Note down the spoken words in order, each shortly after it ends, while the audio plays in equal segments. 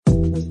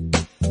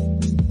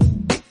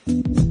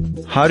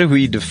How do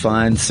we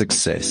define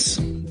success?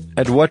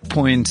 At what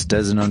point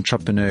does an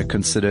entrepreneur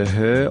consider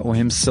her or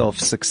himself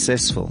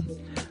successful?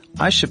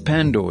 Aisha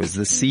Pandor is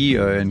the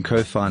CEO and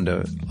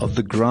co-founder of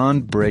the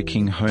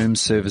groundbreaking home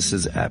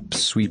services app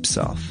Sweep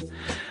South.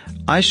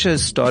 Aisha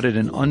has started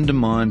an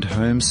on-demand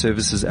home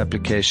services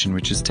application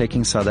which is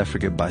taking South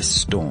Africa by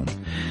storm.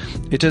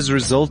 It has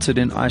resulted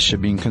in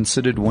Aisha being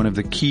considered one of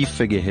the key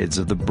figureheads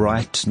of the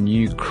bright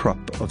new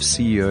crop of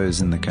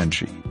CEOs in the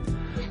country.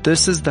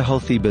 This is the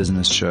Healthy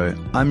Business Show.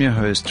 I'm your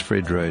host,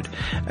 Fred Rode.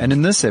 And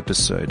in this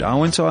episode, I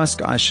want to ask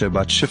Aisha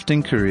about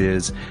shifting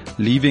careers,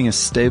 leaving a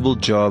stable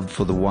job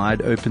for the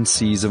wide open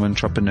seas of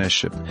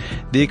entrepreneurship,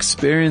 the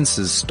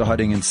experiences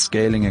starting and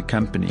scaling a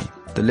company,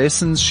 the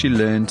lessons she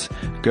learned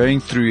going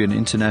through an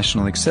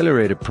international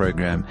accelerator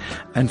program,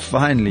 and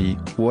finally,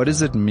 what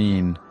does it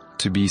mean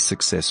to be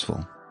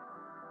successful?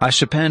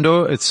 Aisha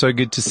Pandor, it's so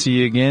good to see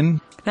you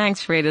again.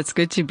 Thanks, Fred. It's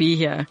good to be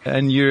here.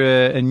 And you're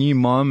a new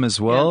mom as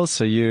well,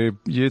 so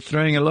you're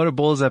throwing a lot of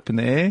balls up in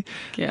the air,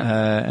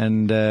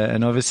 and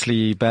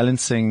obviously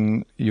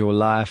balancing your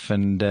life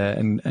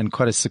and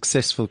quite a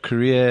successful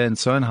career and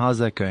so on. How's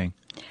that going?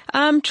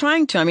 I'm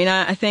trying to. I mean,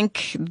 I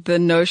think the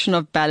notion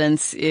of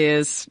balance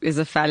is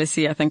a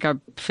fallacy. I think I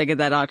figured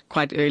that out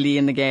quite early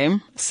in the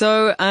game.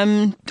 So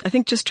I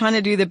think just trying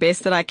to do the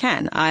best that I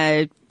can.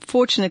 I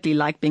fortunately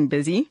like being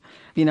busy.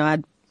 You know, I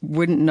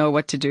wouldn't know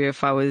what to do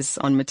if I was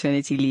on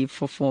maternity leave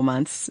for 4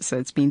 months. So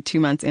it's been 2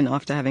 months in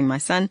after having my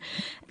son.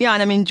 Yeah,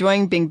 and I'm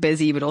enjoying being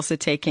busy, but also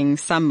taking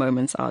some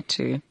moments out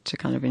to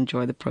kind of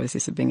enjoy the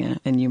process of being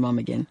a new mom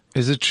again.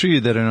 Is it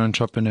true that an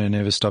entrepreneur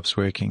never stops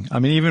working? I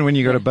mean, even when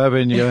you got a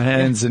bubba in your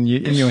hands and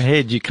in your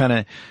head, you kind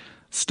of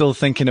still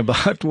thinking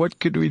about what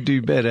could we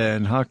do better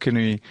and how can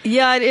we?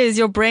 Yeah, it is.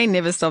 Your brain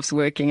never stops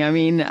working. I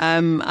mean,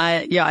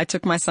 I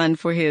took my son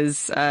for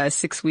his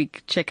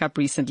 6-week checkup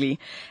recently,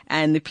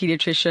 and the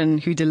pediatrician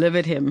who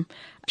delivered him,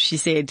 she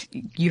said,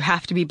 you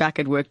have to be back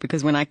at work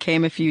because when I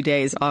came a few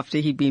days after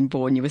he'd been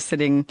born, you were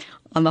sitting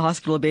on the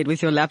hospital bed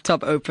with your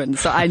laptop open.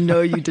 So I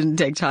know you didn't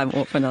take time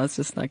off. And I was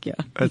just like, yeah.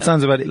 It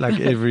sounds about like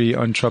every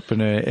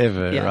entrepreneur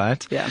ever,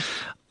 right? Yeah.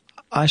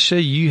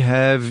 Aisha, you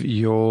have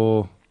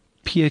your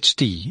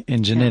PhD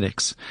in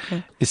genetics.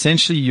 Yeah.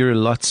 Essentially, you're a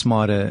lot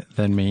smarter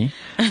than me.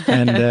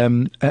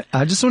 And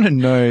I just want to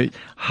know,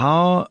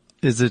 how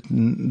is it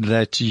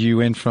that you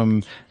went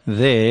from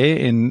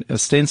there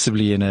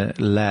ostensibly in a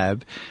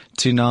lab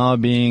to now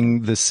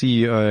being the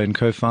CEO and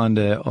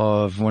co-founder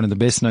of one of the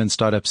best known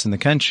startups in the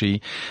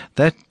country?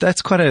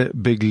 That's quite a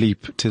big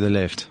leap to the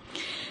left.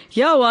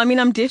 Yeah, well, I mean,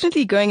 I'm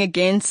definitely going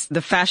against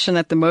the fashion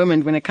at the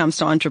moment when it comes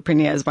to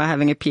entrepreneurs by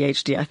having a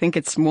PhD. I think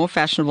it's more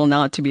fashionable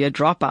now to be a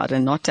dropout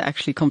and not to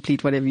actually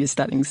complete whatever you're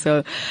studying.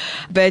 So,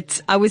 but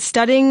I was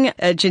studying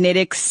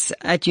genetics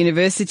at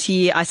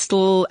university. I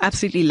still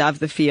absolutely love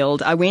the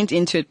field. I went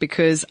into it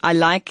because I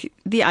like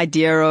the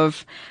idea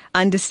of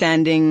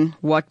understanding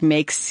what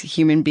makes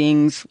human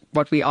beings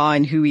what we are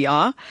and who we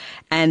are.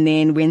 And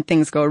then when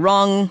things go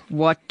wrong,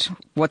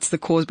 what's the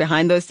cause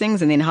behind those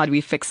things? And then how do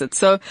we fix it?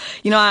 So,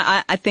 you know,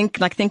 I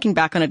think like thinking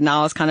back on it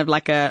now is kind of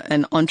like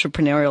an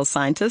entrepreneurial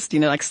scientist, you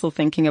know, like still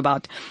thinking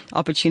about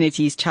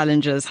opportunities,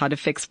 challenges, how to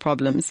fix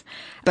problems.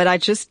 But I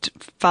just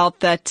felt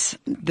that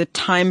the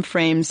time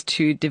frames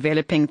to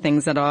developing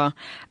things that are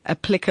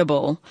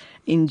applicable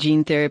in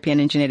gene therapy and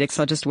in genetics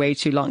are just way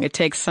too long. It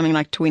takes something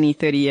like 20,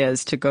 30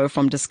 years to go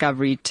from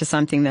discovery to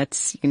something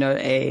that's, you know,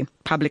 a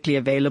publicly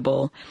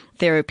available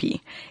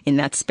therapy in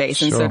that space.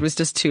 Sure. And so it was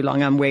just too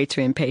long. I'm way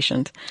too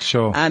impatient.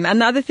 Sure. And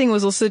the other thing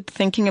was also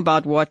thinking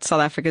about what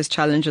South Africa's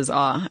challenges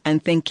are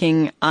and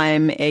thinking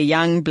I'm a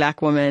young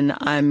black woman.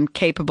 I'm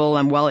capable.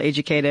 I'm well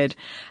educated.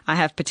 I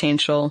have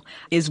potential.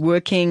 Is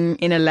working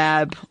in a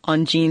lab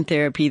on gene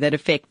therapy that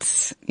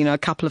affects, you know, a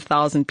couple of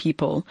thousand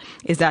people.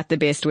 Is that the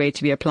best way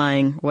to be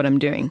applying what I'm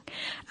doing?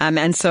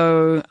 And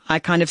so I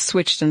kind of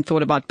switched and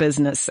thought about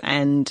business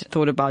and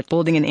thought about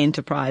building an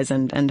enterprise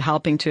and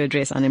helping to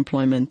address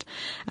unemployment.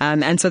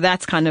 And so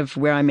that's kind of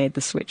where I made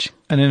the switch.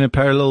 And in a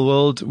parallel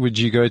world, would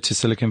you go to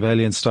Silicon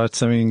Valley and start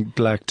something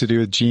like to do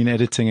with gene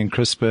editing and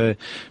CRISPR,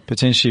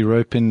 potentially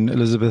rope in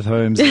Elizabeth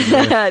Holmes?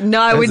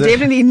 No, I would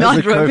definitely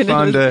not rope in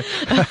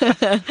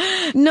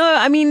Elizabeth. No,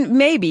 I mean,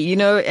 maybe, you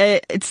know,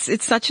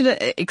 it's such an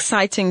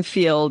exciting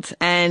field.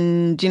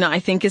 And, you know, I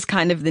think is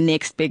kind of the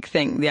next big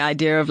thing, the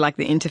idea of like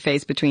the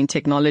interface between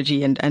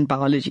technology and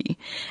biology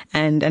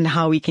and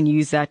how we can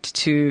use that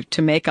to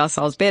make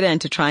ourselves better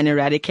and to try and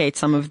eradicate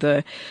some of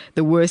the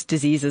worst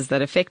diseases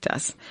that affect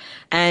us.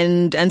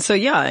 And so,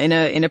 yeah,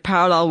 in a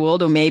parallel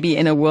world or maybe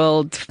in a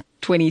world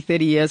 20,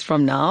 30 years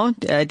from now,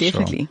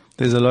 definitely. Sure.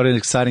 there's a lot of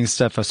exciting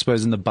stuff, I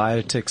suppose, in the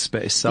biotech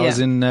space. I was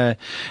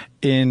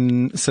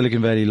in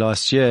Silicon Valley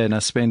last year, and I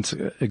spent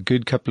a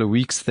good couple of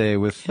weeks there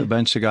with a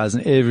bunch of guys,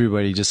 and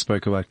everybody just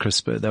spoke about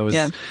CRISPR. That was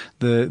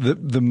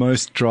the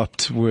most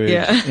dropped word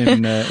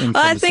in conversation.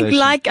 I think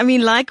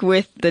like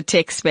with the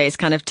tech space,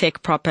 kind of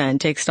tech proper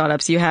and tech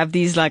startups, you have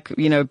these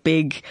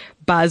big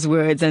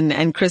buzzwords,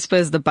 and CRISPR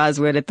is the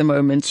buzzword at the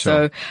moment.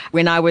 Sure. So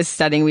when I was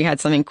studying, we had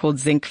something called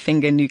zinc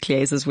finger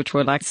nucleases, which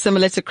were like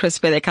similar to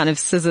CRISPR. They're kind of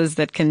scissors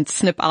that can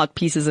snip out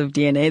pieces of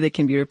DNA that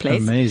can be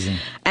replaced. Amazing.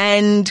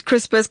 And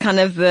CRISPR is kind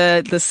of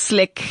the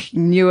slick,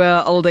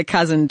 newer, older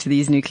cousin to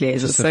these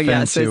nucleases. Just a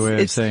fancy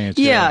way of saying it.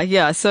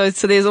 Yeah. So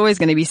there's always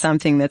going to be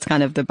something that's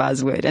kind of the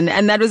buzzword.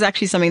 And that was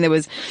actually something that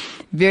was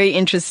very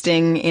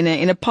interesting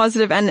in a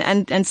positive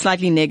and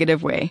slightly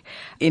negative way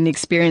in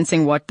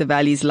experiencing what the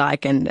Valley's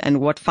like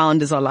and what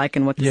founders are like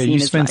and what the scene is like. Yeah, you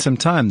spent some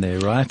time there,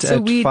 right? So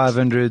at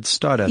 500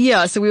 Startups.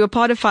 Yeah, so we were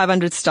part of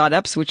 500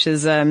 Startups, which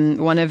is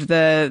one of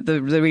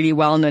the really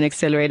well-known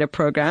accelerator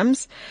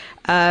programs.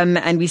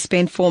 And we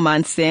spent 4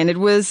 months there, and it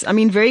was,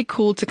 very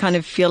cool to kind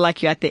of feel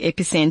like you're at the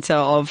epicenter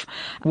of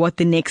what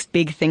the next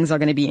big things are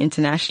going to be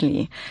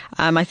internationally.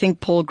 I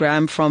think Paul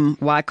Graham from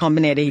Y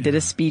Combinator, he did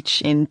a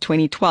speech in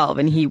 2012,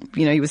 and he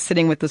was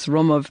sitting with this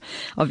room of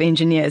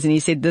engineers, and he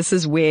said, this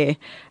is where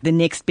the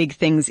next big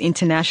things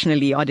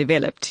internationally are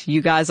developed.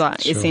 You guys are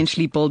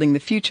essentially building the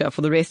future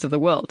for the rest of the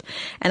world.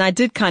 And I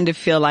did kind of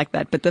feel like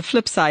that, but the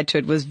flip side to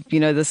it was,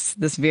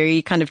 this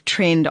very kind of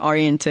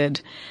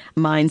trend-oriented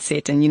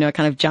mindset and,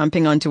 kind of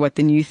jumping onto what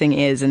the new thing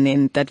is, and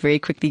then that very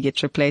quickly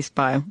gets replaced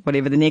by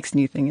whatever the next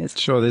new thing is.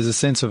 Sure. There's a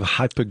sense of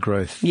hyper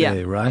growth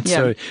there, right? Yeah.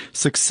 So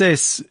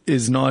success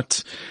is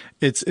not,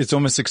 it's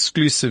almost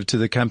exclusive to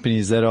the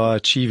companies that are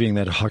achieving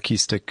that hockey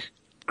stick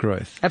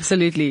growth.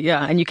 Absolutely,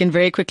 yeah. And you can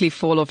very quickly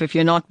fall off. If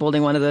you're not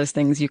building one of those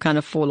things, you kind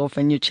of fall off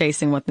and you're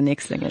chasing what the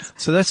next thing is.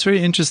 So that's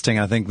very interesting,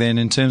 I think, then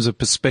in terms of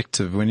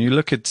perspective. When you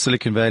look at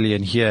Silicon Valley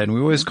and here, and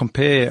we always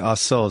compare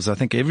ourselves, I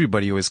think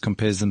everybody always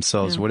compares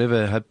themselves,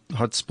 whatever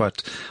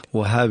hotspot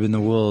or hub in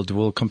the world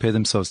will compare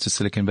themselves to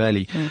Silicon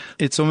Valley.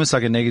 It's almost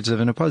like a negative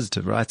and a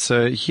positive, right?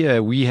 So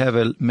here we have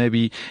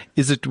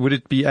would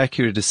it be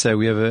accurate to say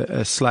we have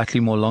a slightly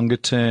more longer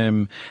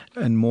term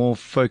and more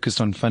focused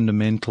on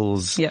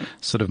fundamentals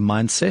sort of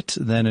mindset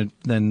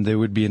than there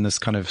would be in this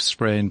kind of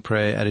spray and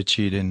pray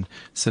attitude in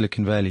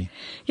Silicon Valley?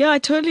 Yeah, I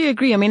totally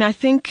agree. I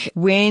think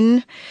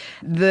when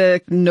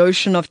the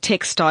notion of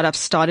tech startups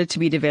started to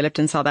be developed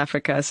in South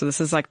Africa, so this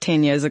is like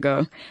 10 years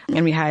ago,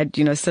 and we had,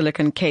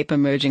 Silicon Cape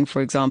emerging,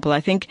 for example,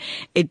 I think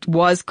it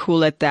was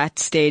cool at that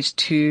stage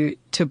to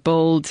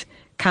build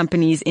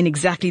companies in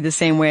exactly the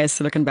same way as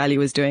Silicon Valley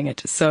was doing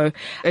it. So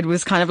it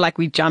was kind of like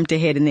we jumped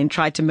ahead and then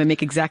tried to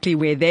mimic exactly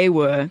where they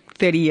were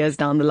 30 years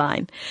down the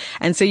line.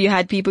 And so you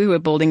had people who were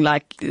building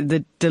like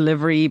the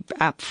delivery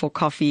app for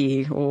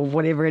coffee or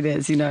whatever it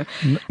is, No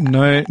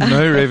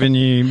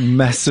revenue,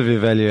 massive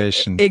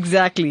evaluation.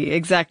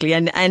 Exactly.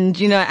 And I'm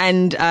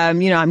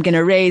going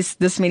to raise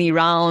this many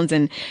rounds,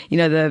 and,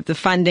 the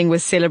funding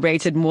was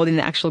celebrated more than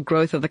the actual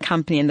growth of the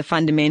company and the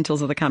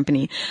fundamentals of the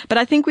company. But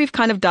I think we've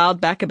kind of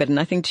dialed back a bit. And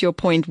I think to your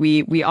point,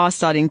 we are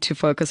starting to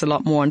focus a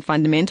lot more on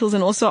fundamentals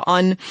and also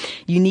on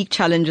unique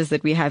challenges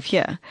that we have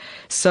here.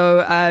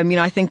 So,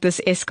 I think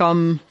this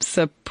Eskom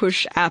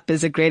push app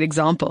is a great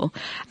example,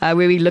 where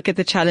we look at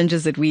the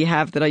challenges that we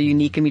have that are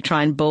unique and we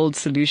try and build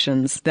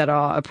solutions that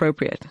are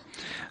appropriate.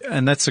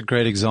 And that's a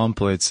great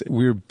example.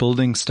 We're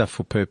building stuff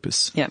for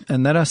purpose. Yeah.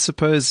 And that, I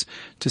suppose,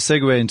 to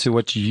segue into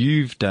what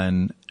you've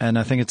done, and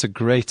I think it's a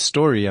great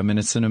story.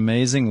 It's an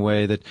amazing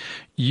way that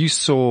you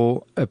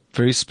saw a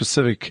very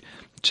specific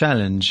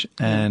challenge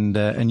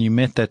and you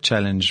met that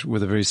challenge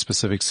with a very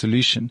specific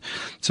solution.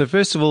 So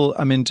first of all,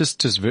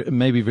 just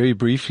maybe very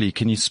briefly,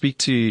 can you speak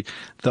to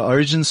the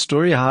origin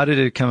story? How did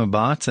it come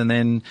about? And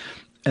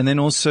then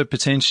also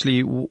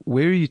potentially,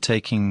 where are you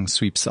taking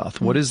Sweep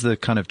South? What is the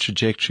kind of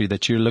trajectory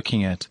that you're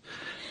looking at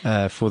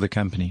for the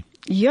company?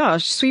 Yeah,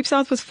 Sweep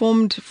South was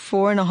formed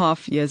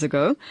 4.5 years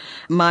ago.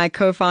 My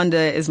co-founder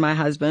is my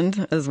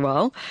husband as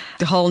well.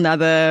 A whole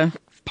nother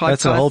podcast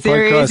That's a whole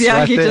series. Podcast yeah,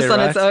 right he's there, just on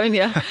right? its own,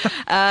 yeah.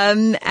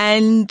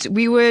 And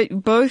we were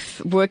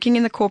both working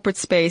in the corporate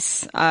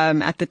space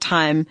at the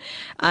time.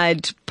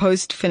 I'd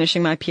post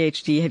finishing my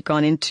PhD had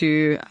gone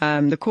into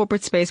the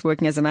corporate space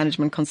working as a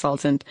management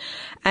consultant,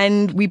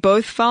 and we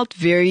both felt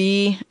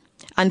very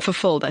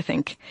unfulfilled, I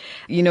think.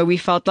 We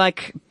felt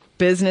like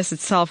business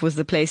itself was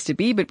the place to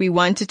be, but we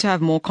wanted to have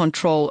more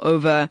control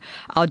over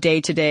our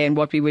day-to-day and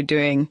what we were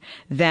doing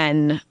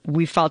than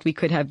we felt we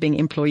could have being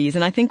employees.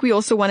 And I think we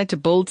also wanted to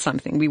build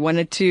something. We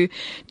wanted to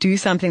do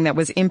something that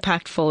was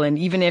impactful. And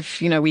even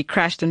if, we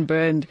crashed and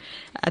burned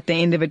at the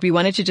end of it, we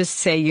wanted to just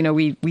say,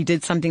 we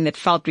did something that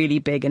felt really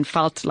big and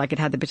felt like it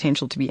had the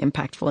potential to be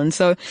impactful. And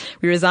so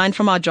we resigned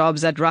from our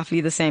jobs at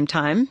roughly the same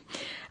time.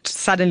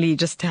 suddenly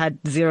just had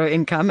zero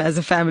income as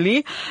a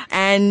family.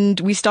 And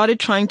we started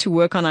trying to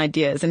work on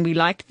ideas, and we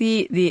liked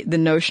the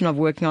notion of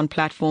working on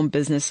platform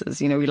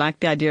businesses. We liked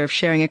the idea of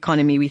sharing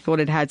economy. We thought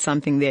it had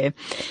something there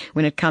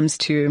when it comes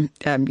to,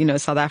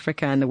 South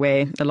Africa and the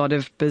way a lot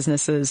of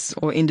businesses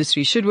or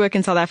industry should work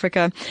in South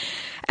Africa.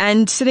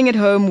 And sitting at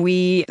home,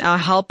 our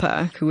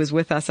helper, who was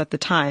with us at the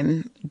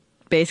time,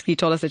 basically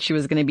told us that she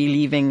was going to be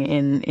leaving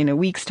in a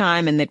week's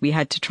time and that we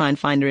had to try and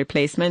find a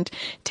replacement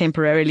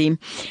temporarily.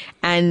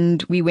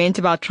 And we went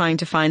about trying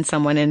to find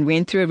someone and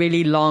went through a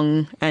really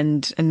long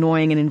and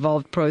annoying and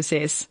involved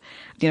process,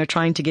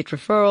 trying to get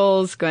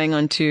referrals, going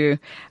on to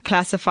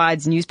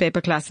classifieds,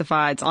 newspaper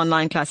classifieds,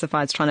 online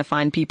classifieds, trying to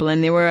find people.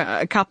 And there were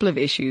a couple of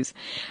issues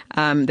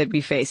that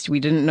we faced.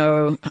 We didn't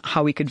know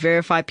how we could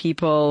verify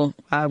people.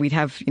 We'd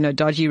have,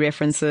 dodgy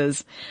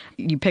references.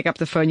 You pick up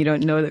the phone, you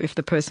don't know if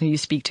the person who you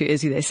speak to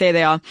is who they say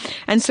they are.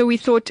 And so we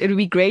thought it would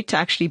be great to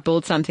actually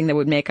build something that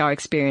would make our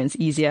experience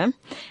easier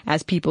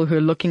as people who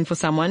are looking for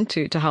someone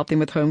to help them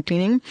with home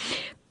cleaning.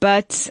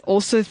 But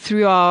also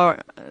through our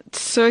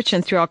search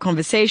and through our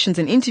conversations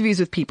and interviews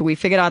with people, we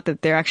figured out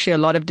that there are actually a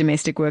lot of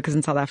domestic workers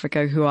in South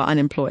Africa who are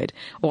unemployed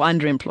or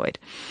underemployed.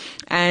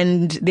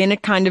 And then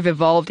it kind of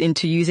evolved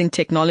into using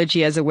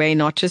technology as a way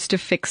not just to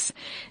fix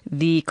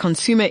the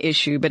consumer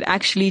issue, but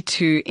actually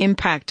to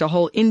impact a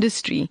whole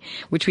industry,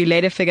 which we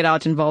later figured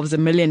out involves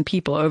over 1 million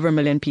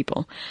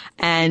people,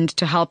 and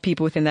to help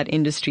people within that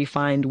industry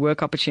find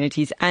work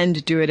opportunities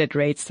and do it at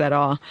rates that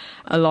are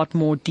a lot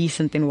more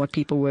decent than what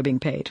people were being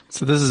paid.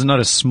 So this is not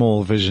a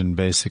small vision,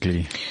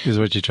 basically, is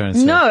what you're trying to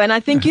say. No, and I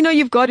think,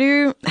 you've got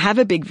to have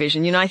a big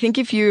vision. I think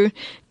if you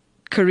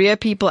career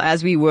people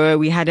as we were,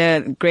 we had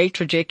a great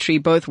trajectory,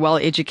 both well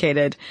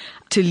educated,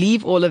 to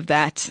leave all of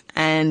that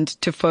and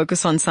to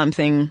focus on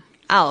something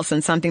else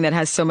and something that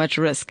has so much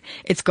risk.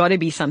 It's got to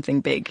be something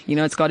big.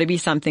 It's got to be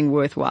something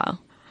worthwhile.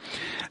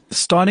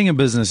 Starting a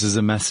business is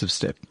a massive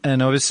step,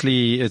 and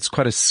obviously it's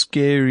quite a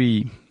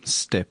scary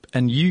step.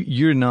 And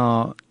you're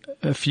now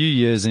a few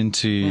years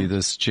into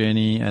this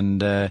journey,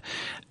 and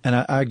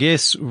I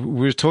guess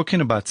we're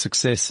talking about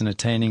success and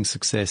attaining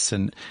success,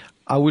 and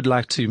I would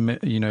like to,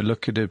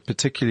 look at it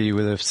particularly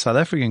with a South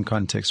African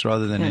context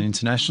rather than an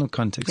international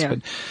context. Yeah.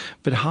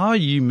 But how are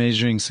you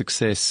measuring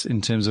success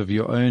in terms of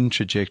your own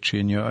trajectory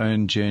and your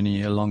own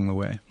journey along the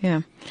way?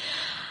 Yeah.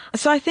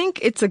 So I think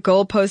it's a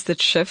goalpost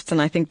that shifts,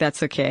 and I think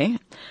that's okay.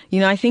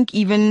 I think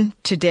even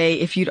today,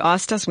 if you'd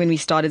asked us when we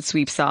started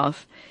Sweep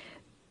South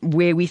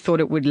where we thought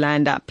it would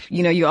land up,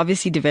 you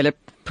obviously develop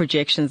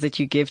projections that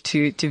you give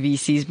to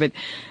VCs, but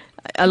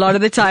a lot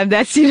of the time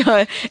that's,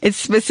 it's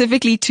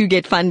specifically to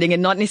get funding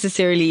and not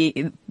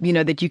necessarily,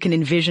 that you can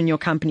envision your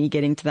company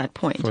getting to that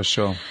point. For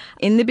sure.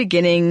 In the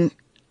beginning,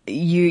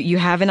 you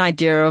have an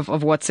idea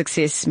of what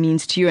success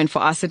means to you. And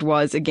for us, it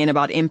was again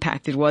about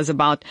impact. It was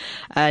about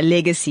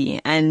legacy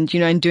and,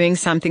 and doing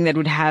something that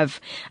would have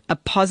a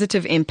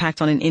positive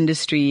impact on an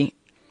industry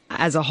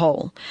as a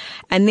whole.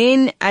 And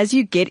then as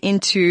you get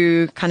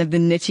into kind of the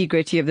nitty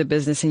gritty of the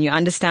business and you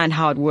understand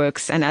how it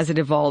works and as it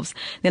evolves,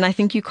 then I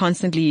think you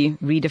constantly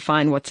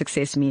redefine what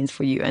success means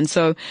for you. And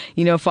so,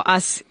 for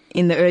us,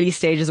 in the early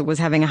stages, it was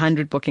having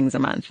 100 bookings a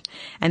month,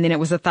 and then it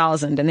was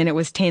 1,000, and then it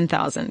was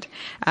 10,000,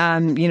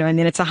 and then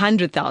it's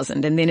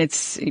 100,000, and then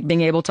it's being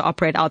able to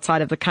operate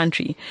outside of the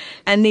country.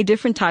 And there are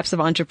different types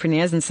of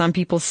entrepreneurs, and some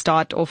people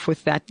start off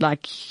with that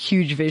like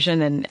huge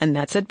vision and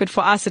that's it. But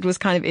for us, it was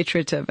kind of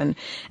iterative, and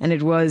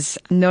it was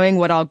knowing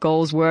what our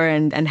goals were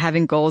and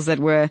having goals that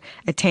were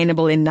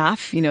attainable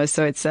enough,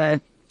 so it's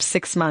a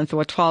 6-month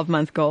or a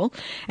 12-month goal,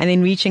 and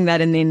then reaching that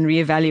and then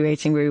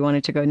reevaluating where we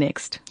wanted to go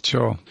next.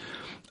 Sure.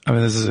 I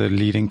mean, this is a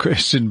leading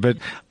question, but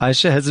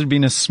Aisha, has it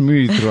been a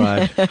smooth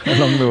ride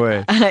along the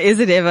way? Is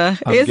it ever?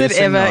 Is it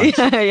ever?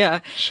 Not. Yeah.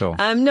 Sure.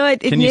 No,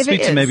 it Can never you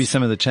speak is. to maybe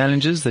some of the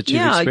challenges that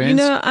you've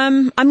experienced?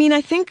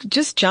 I think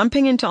just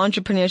jumping into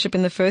entrepreneurship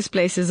in the first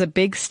place is a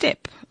big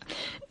step.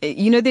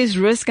 There's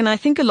risk, and I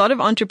think a lot of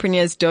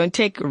entrepreneurs don't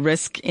take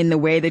risk in the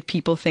way that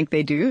people think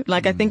they do.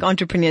 Like, I think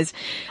entrepreneurs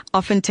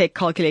often take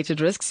calculated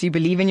risks. You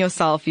believe in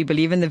yourself, you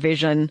believe in the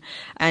vision,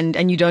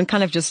 and you don't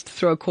kind of just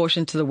throw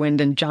caution to the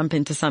wind and jump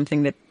into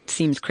something that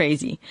seems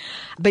crazy.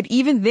 But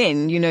even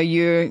then,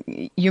 you're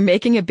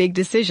making a big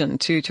decision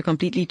to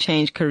completely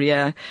change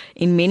career.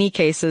 In many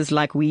cases,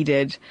 like we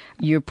did,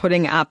 you're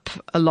putting up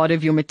a lot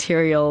of your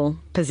material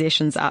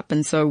possessions up.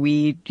 And so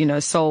we,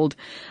 sold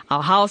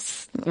our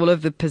house, all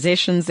of the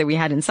possessions that we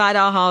had inside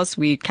our house.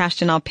 We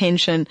cashed in our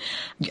pension.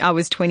 I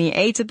was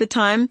 28 at the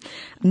time.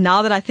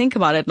 Now that I think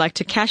about it, like,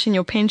 to cash in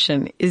your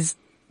pension is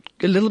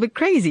a little bit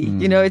crazy.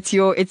 It's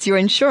your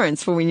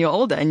insurance for when you're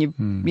older, and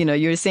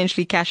you're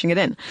essentially cashing it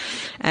in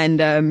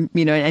and,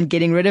 and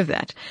getting rid of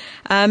that.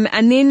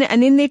 And then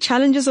there are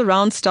challenges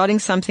around starting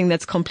something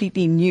that's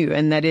completely new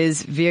and that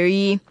is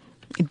very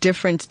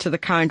different to the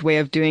current way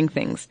of doing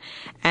things,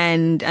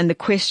 and the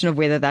question of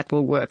whether that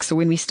will work. So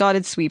when we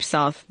started Sweep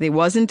South, there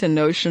wasn't a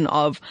notion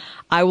of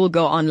I will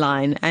go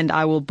online and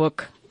I will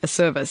book a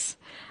service.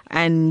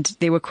 And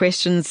there were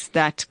questions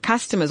that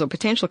customers or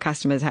potential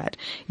customers had.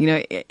 You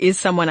know, is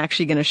someone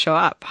actually going to show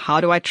up? How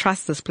do I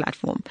trust this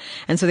platform?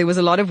 And so there was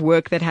a lot of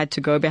work that had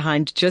to go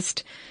behind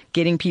just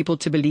getting people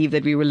to believe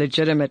that we were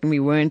legitimate and we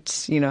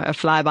weren't, you know, a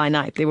fly by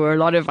night. There were a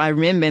lot of, I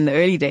remember in the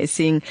early days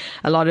seeing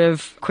a lot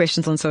of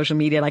questions on social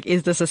media like,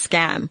 is this a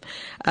scam?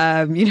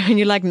 You know, and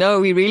you're like,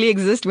 no, we really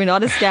exist. We're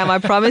not a scam. I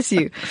promise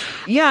you.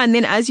 Yeah. And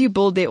then as you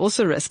build, there are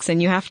also risks,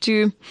 and you have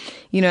to,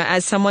 you know,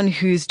 as someone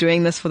who's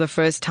doing this for the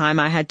first time,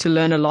 I had to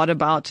learn a lot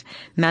about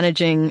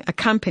managing a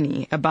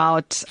company,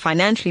 about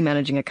financially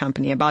managing a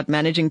company, about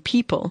managing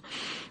people.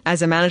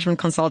 As a management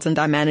consultant,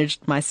 I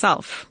managed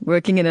myself.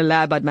 Working in a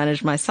lab, I'd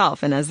managed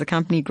myself. And as the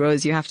company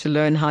grows, you have to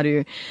learn how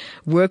to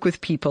work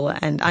with people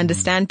and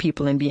understand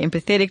people and be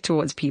empathetic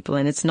towards people.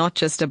 And it's not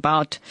just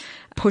about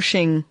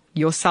pushing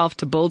yourself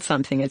to build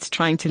something. It's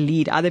trying to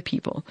lead other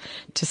people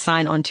to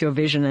sign onto your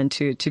vision and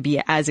to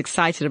be as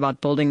excited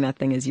about building that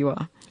thing as you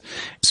are.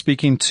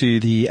 Speaking to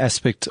the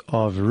aspect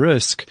of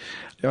risk,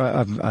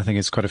 I think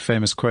it's quite a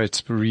famous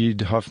quote.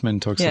 Reid Hoffman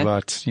talks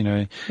about, you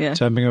know,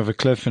 jumping off a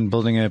cliff and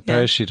building a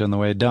parachute on the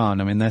way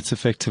down. I mean, that's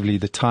effectively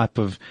the type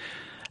of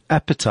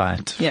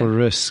appetite for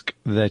risk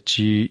that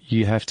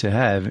you have to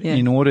have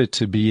in order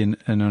to be an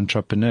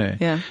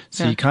entrepreneur.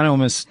 So you kind of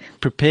almost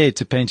prepared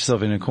to paint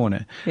yourself in a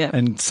corner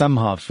and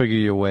somehow figure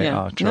your way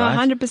out,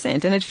 right? No,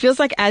 100%. And it feels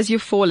like as you're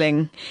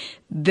falling,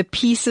 the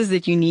pieces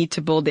that you need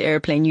to build the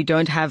airplane, you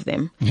don't have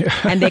them.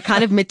 And they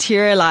kind of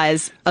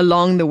materialize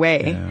along the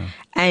way.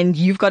 And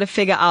you've got to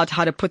figure out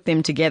how to put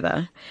them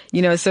together.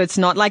 You know, so it's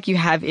not like you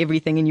have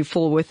everything and you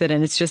fall with it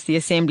and it's just the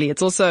assembly.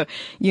 It's also,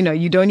 you know,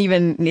 you don't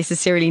even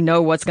necessarily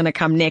know what's going to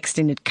come next,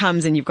 and it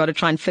comes and you've got to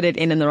try and fit it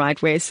in the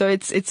right way. So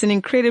it's an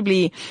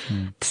incredibly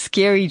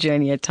scary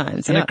journey at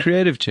times. And a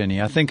creative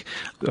journey. I think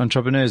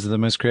entrepreneurs are the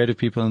most creative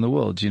people in the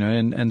world, you know,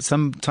 and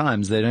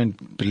sometimes they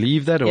don't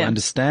believe that or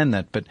understand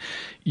that, but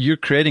you're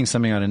creating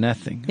something out of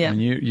nothing.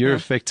 And you're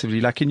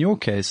effectively, like in your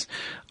case,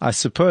 I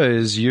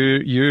suppose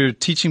you're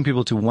teaching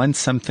people to want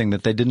something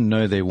that they didn't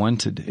know they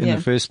wanted in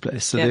the first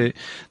place. So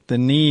the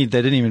need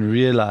they didn't even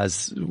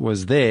realize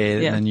was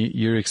there, and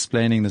you're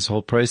explaining this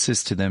whole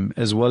process to them,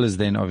 as well as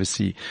then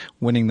obviously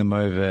winning them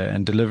over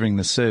and delivering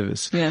the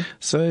service.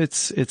 So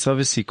it's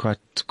obviously quite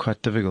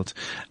difficult.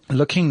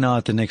 Looking now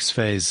at the next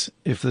phase,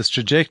 if this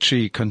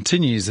trajectory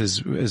continues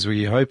as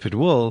we hope it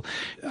will,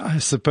 I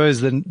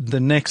suppose the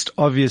next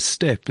obvious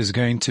step is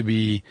going to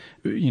be,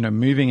 you know,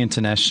 moving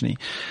internationally.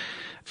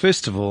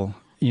 First of all,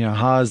 you know,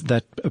 how's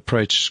that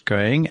approach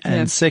going?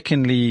 And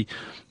secondly,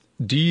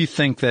 do you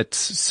think that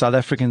South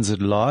Africans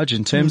at large,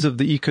 in terms of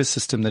the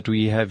ecosystem that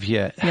we have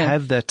here,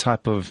 have that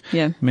type of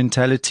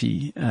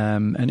mentality?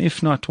 And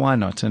if not, why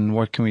not? And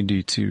what can we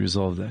do to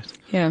resolve that?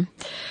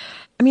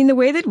 I mean, the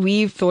way that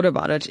we've thought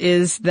about it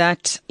is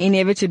that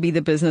inevitably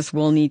the business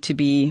will need to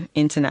be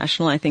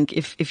international. I think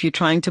if you're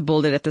trying to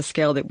build it at the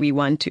scale that we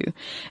want to,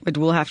 it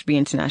will have to be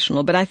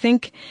international. But I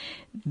think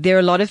there are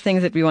a lot of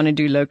things that we want to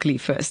do locally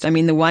first. I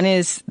mean, the one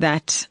is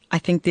that I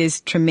think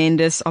there's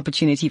tremendous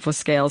opportunity for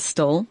scale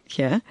still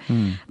here.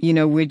 You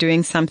know, we're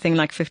doing something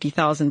like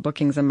 50,000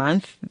 bookings a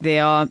month.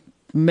 There are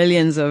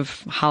millions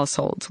of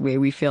households where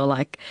we feel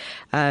like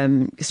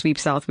Sweep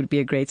South would be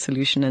a great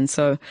solution. And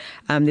so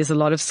there's a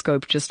lot of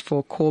scope just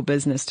for core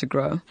business to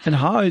grow. And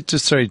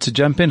to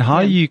jump in, how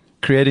are you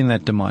creating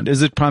that demand?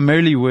 Is it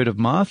primarily word of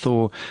mouth,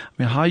 or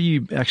I mean, how are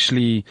you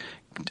actually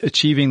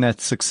achieving that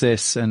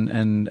success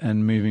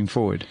and moving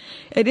forward?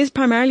 It is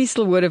primarily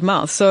still word of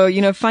mouth. So,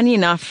 you know, funny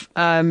enough,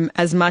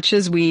 as much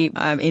as we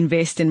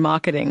invest in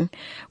marketing,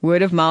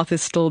 word of mouth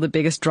is still the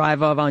biggest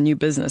driver of our new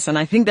business. And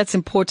I think that's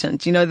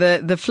important. You know,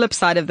 the flip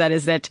side of that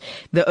is that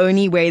the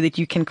only way that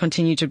you can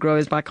continue to grow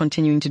is by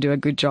continuing to do a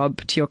good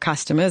job to your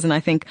customers. And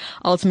I think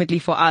ultimately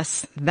for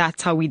us,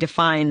 that's how we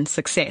define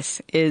success,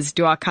 is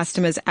do our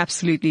customers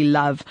absolutely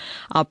love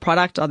our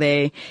product? Are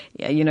they,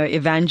 you know,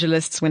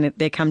 evangelists when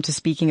they come to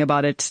speaking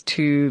about it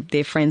to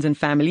their friends and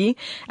family?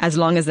 As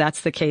long as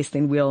that's the case,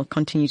 then we'll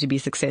continue to be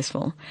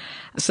successful.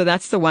 So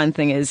that's the one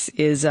thing is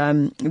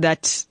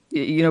that,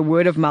 you know,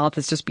 word of mouth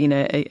has just been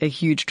a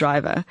huge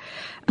driver.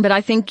 But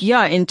I think,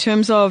 in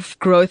terms of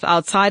growth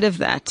outside of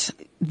that,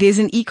 there's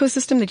an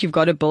ecosystem that you've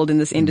got to build in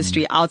this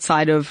industry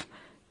outside of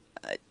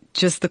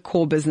just the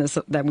core business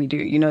that we do,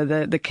 you know,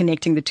 the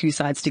connecting the two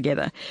sides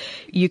together.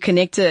 You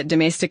connect a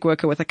domestic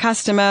worker with a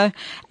customer,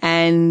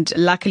 and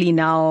luckily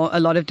now a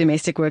lot of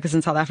domestic workers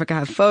in South Africa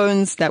have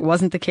phones. That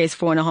wasn't the case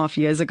 4.5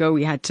 years ago.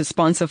 We had to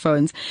sponsor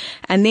phones.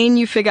 And then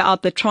you figure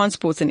out that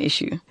transport's an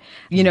issue,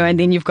 you know, and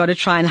then you've got to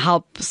try and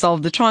help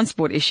solve the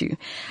transport issue.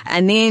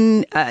 And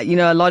then, you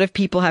know, a lot of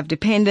people have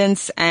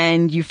dependents,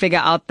 and you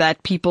figure out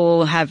that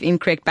people have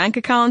incorrect bank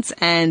accounts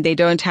and they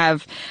don't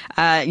have,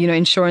 you know,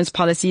 insurance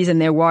policies,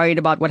 and they're worried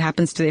about what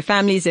happens to their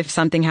families if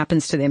something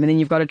happens to them. And then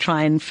you've got to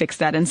try and fix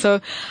that. And so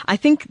I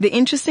think the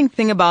interesting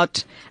thing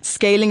about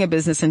scaling a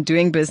business and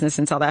doing business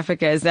in South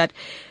Africa is that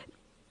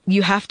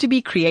you have to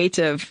be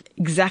creative,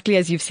 exactly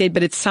as you've said,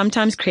 but it's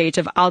sometimes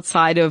creative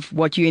outside of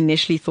what you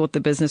initially thought the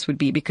business would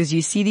be, because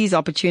you see these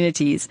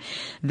opportunities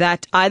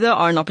that either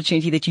are an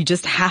opportunity that you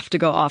just have to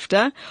go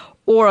after,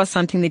 or are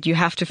something that you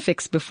have to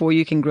fix before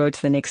you can grow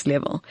to the next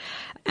level.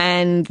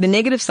 And the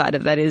negative side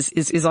of that is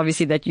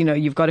obviously that,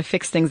 you've got to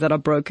fix things that are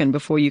broken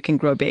before you can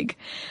grow big.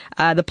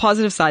 The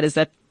positive side is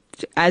that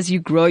as you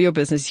grow your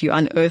business, you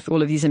unearth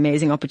all of these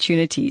amazing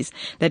opportunities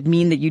that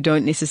mean that you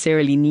don't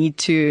necessarily need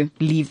to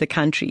leave the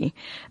country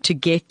to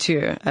get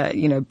to,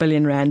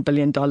 billion rand, $1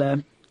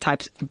 billion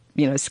type,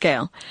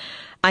 scale.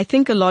 I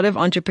think a lot of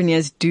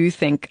entrepreneurs do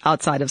think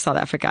outside of South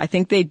Africa. I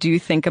think they do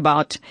think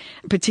about,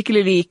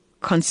 particularly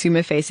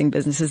consumer-facing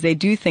businesses, they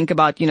do think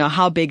about,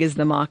 how big is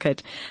the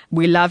market?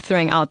 We love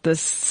throwing out this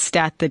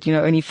stat that,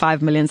 only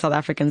 5 million South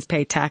Africans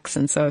pay tax.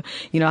 And so,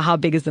 how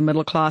big is the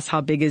middle class?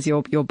 How big is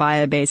your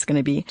buyer base going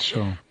to be?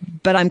 Sure.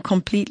 But I'm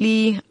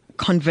completely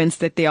convinced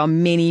that there are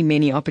many,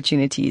 many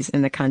opportunities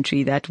in the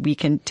country that we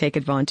can take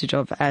advantage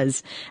of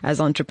as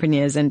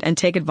entrepreneurs and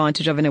take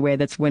advantage of in a way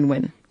that's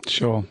win-win.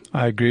 Sure.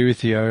 I agree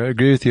with you.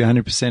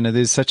 100%.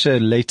 There's such a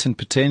latent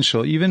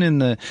potential, even in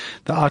the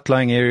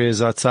outlying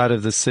areas outside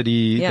of the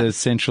city, the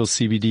central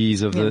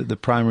CBDs of the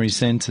primary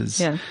centers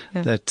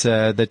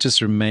that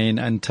just remain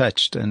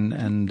untouched.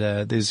 And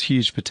there's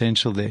huge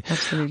potential there.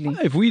 Absolutely.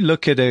 If we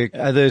look at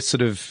other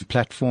sort of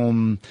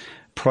platform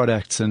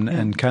products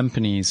and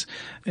companies,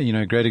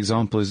 a great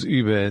example is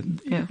Uber.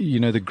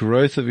 The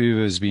growth of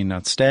Uber has been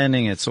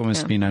outstanding. It's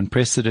almost been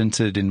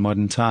unprecedented in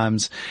modern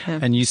times.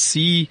 And you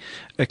see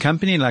a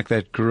company like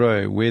that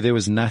grow where there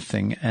was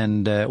nothing,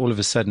 and all of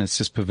a sudden it's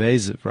just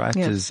pervasive, right?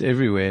 It's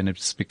everywhere, and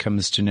it's become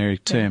this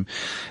generic term.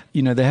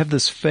 They have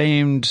this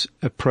famed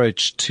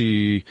approach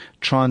to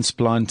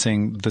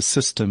transplanting the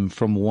system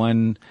from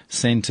one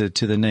center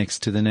to the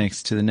next, to the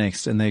next, to the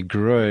next, and they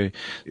grow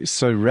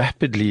so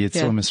rapidly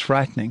it's almost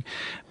frightening.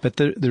 But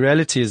the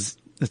reality is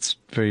it's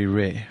very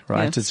rare,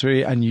 right? It's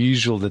very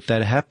unusual that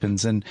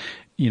happens. And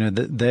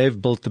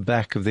they've built the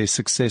back of their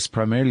success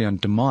primarily on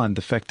demand.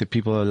 The fact that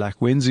people are like,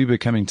 when's Uber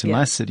coming to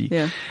my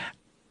city?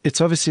 It's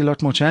obviously a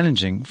lot more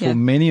challenging for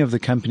many of the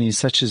companies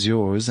such as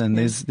yours. And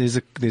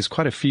there's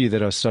quite a few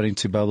that are starting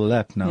to bubble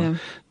up now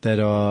that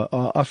are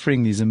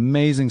offering these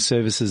amazing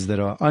services that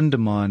are on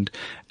demand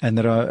and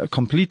that are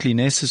completely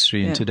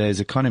necessary in today's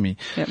economy.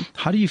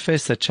 How do you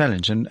face that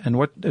challenge? And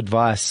what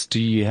advice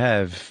do you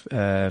have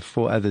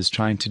for others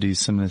trying to do a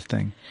similar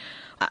thing?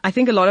 I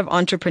think a lot of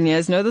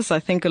entrepreneurs know this. I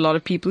think a lot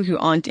of people who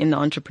aren't in the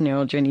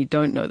entrepreneurial journey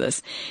don't know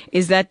this,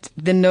 is that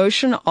the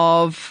notion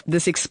of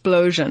this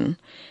explosion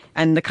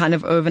and the kind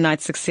of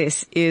overnight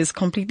success is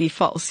completely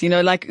false.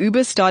 Like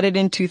Uber started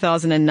in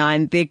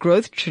 2009. Their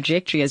growth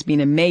trajectory has been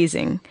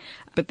amazing,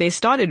 but they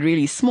started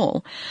really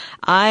small.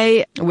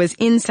 I was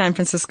in San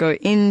Francisco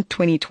in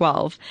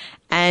 2012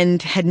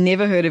 and had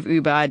never heard of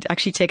Uber. I'd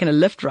actually taken a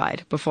Lyft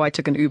ride before I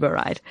took an Uber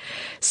ride.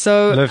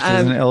 So Lyft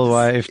is an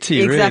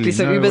LYFT, exactly. Really?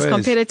 So No Uber's ways.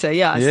 competitor,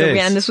 Yes. So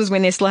and this was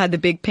when they still had the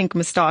big pink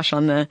moustache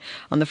on the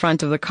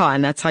front of the car,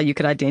 and that's how you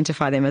could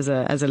identify them as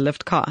a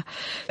Lyft car.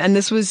 And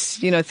this was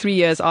 3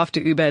 years after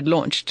Uber had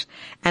launched.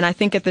 And I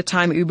think at the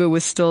time Uber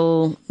was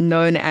still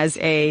known as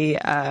a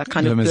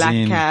kind of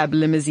black cab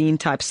limousine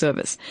type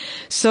service.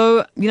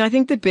 So I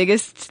think the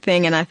biggest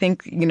thing, and I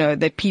think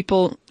that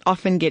people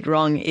often get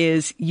wrong,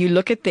 is you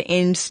look at the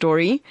end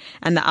story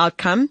and the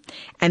outcome,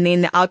 and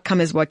then the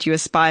outcome is what you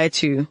aspire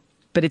to,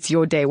 but it's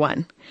your day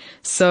one.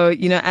 So,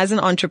 as an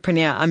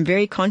entrepreneur, I'm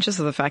very conscious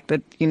of the fact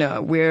that,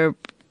 we're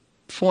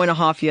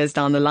 4.5 years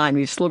down the line.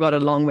 We've still got a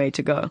long way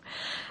to go.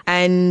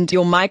 And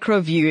your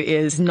micro view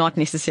is not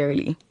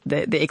necessarily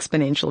the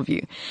exponential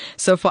view.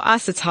 So for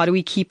us, it's how do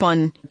we keep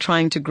on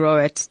trying to grow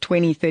at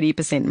 20,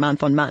 30%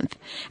 month on month.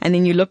 And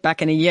then you look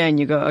back in a year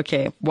and you go,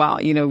 okay, wow,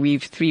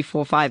 we've 3,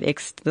 4,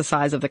 5x the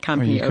size of the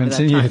company over that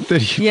time. You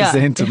continue at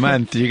 30% a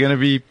month. You're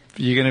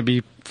going to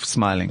be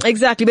smiling.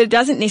 Exactly, but it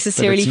doesn't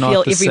necessarily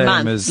feel every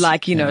month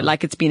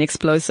like it's been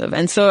explosive.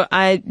 And so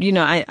I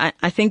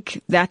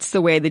think that's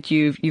the way that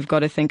you've got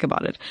to think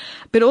about it.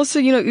 But also,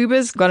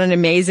 Uber's got an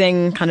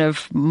amazing kind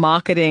of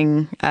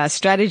marketing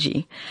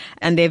strategy,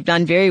 and they've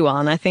done very well.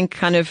 And I think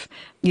kind of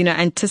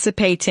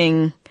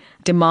anticipating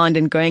demand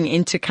and going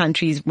into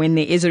countries when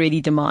there is already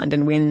demand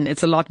and when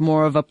it's a lot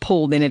more of a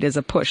pull than it is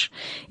a push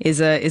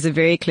is a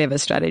very clever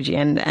strategy.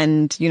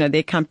 And there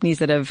are companies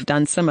that have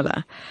done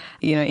similar,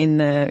 in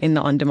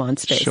the on-demand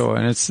space. Sure.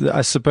 And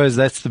I suppose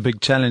that's the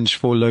big challenge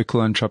for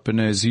local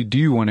entrepreneurs who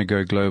do want to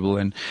go global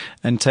and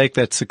take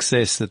that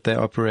success that they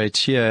operate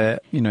here,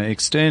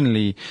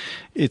 externally.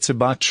 It's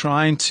about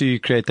trying to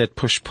create that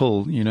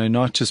push-pull,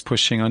 not just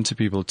pushing onto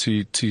people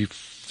to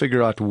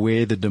figure out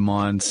where the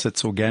demand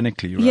sits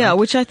organically, right? Yeah,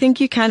 which I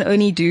think you can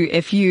only do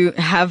if you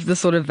have the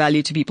sort of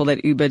value to people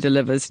that Uber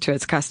delivers to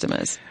its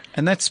customers.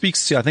 And that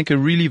speaks to, I think, a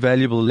really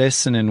valuable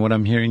lesson in what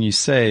I'm hearing you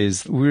say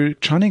is we're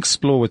trying to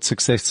explore what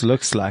success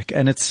looks like.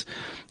 And it's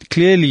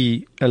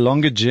clearly a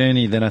longer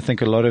journey than I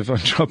think a lot of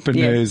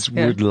entrepreneurs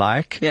would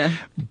like. Yeah.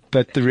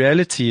 But the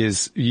reality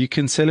is you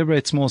can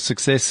celebrate small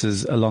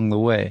successes along the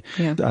way.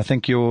 Yeah. I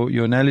think your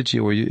analogy,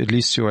 or at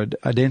least your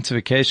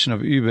identification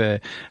of Uber,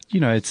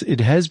 it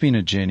has been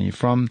a journey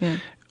from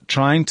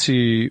trying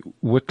to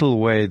whittle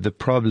away the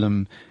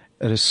problem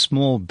at a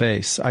small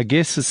base. I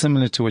guess is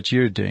similar to what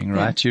you're doing,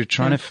 right? You're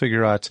trying to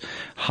figure out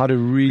how to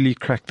really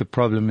crack the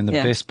problem in the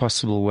best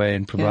possible way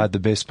and provide the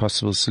best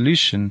possible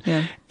solution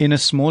in a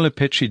smaller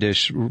petri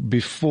dish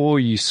before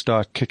you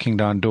start kicking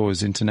down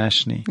doors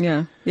internationally.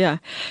 Yeah. Yeah.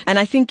 And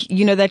I think,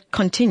 that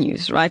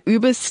continues, right?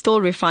 Uber's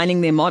still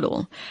refining their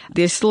model.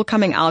 They're still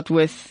coming out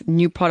with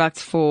new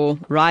products for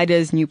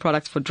riders, new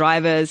products for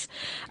drivers.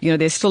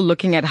 They're still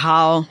looking at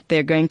how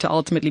they're going to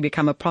ultimately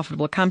become a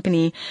profitable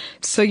company.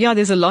 So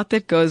there's a lot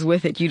that goes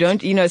with it. You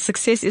don't,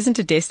 success isn't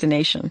a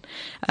destination.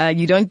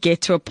 You don't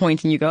get to a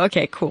point and you go,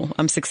 okay, cool,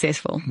 I'm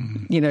successful.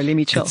 Let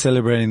me chill. It's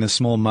celebrating the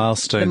small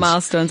milestones. The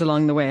milestones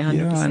along the way, 100%.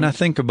 Yeah, and I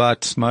think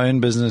about my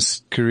own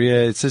business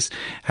career. It's just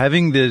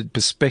having the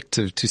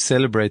perspective to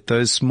celebrate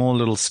those small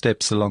little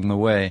steps along the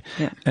way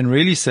and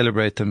really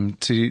celebrate them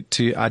to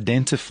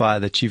identify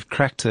that you've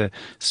cracked a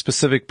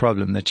specific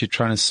problem that you're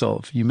trying to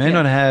solve. You may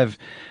not have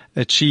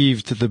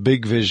achieved the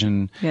big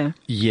vision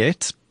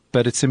yet,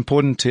 but it's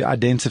important to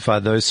identify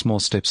those small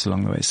steps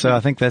along the way. So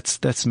I think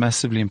that's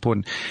massively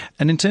important.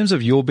 And in terms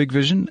of your big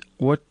vision,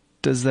 what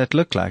does that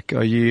look like?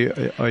 Are you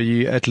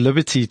at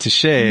liberty to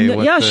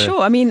share?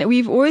 Sure. I mean,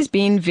 we've always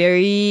been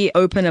very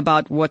open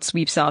about what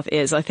Sweep South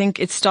is. I think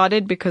it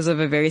started because of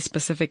a very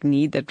specific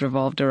need that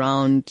revolved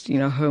around,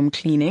 home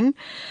cleaning.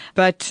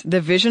 But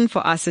the vision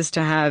for us is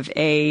to have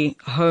a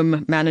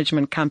home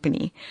management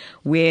company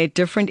where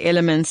different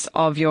elements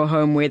of your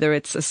home, whether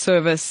it's a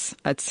service,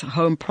 it's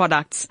home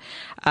products,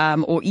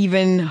 or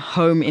even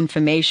home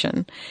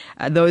information,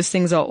 those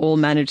things are all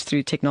managed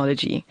through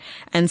technology.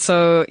 And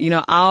so,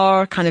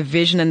 our kind of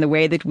vision and the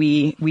way that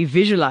we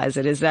visualize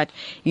it is that,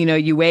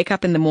 you wake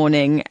up in the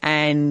morning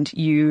and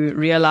you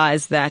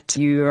realize that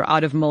you're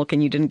out of milk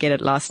and you didn't get it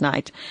last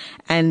night.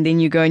 And then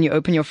you go and you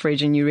open your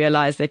fridge and you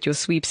realize that your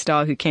sweep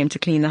star who came to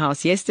clean the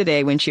house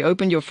yesterday, when she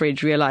opened your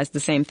fridge, realized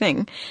the same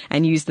thing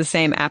and used the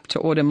same app to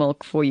order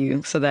milk for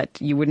you so that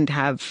you wouldn't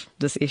have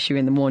this issue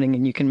in the morning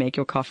and you can make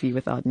your coffee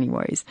without any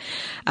worries.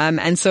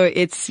 And so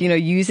it's,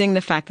 using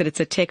the fact that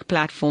it's a tech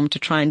platform to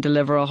try and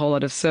deliver a whole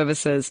lot of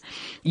services,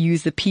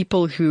 use the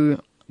people who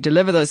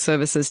deliver those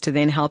services to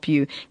then help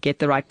you get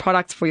the right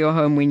products for your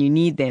home when you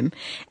need them.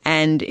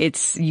 And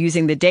it's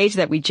using the data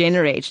that we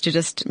generate to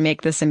just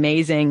make this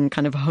amazing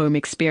kind of home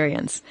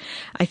experience.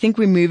 I think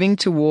we're moving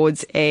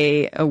towards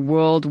a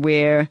world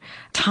where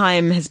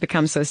time has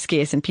become so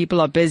scarce and people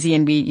are busy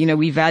and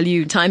we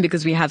value time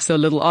because we have so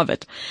little of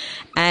it.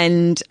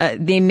 And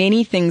there are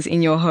many things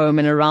in your home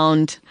and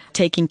around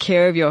taking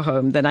care of your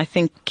home that I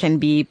think can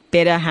be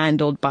better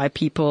handled by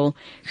people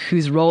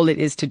whose role it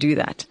is to do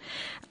that.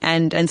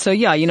 And so,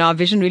 our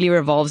vision really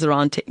revolves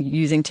around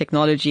using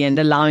technology and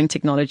allowing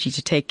technology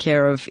to take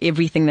care of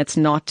everything that's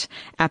not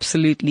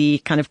absolutely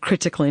kind of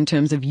critical in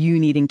terms of you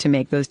needing to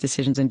make those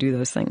decisions and do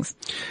those things.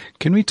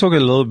 Can we talk a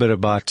little bit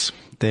about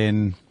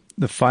then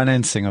the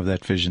financing of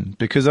that vision?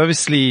 Because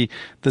obviously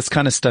this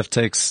kind of stuff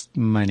takes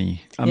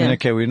money. I mean,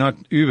 okay, we're not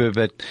Uber,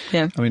 but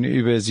I mean,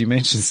 Uber, as you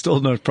mentioned, still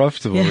not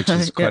profitable, which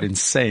is quite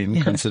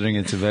insane considering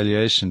its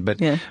evaluation.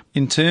 But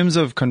in terms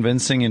of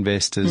convincing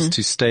investors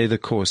to stay the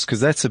course,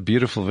 because that's a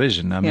beautiful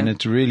vision. I mean,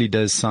 it really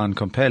does sound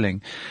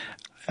compelling.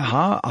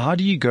 How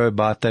do you go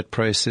about that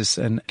process?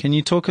 And can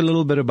you talk a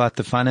little bit about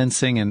the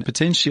financing and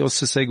potentially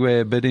also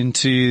segue a bit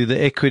into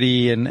the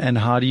equity and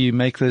how do you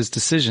make those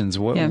decisions?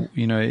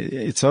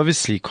 It's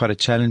obviously quite a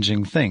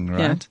challenging thing,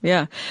 right?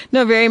 Yeah.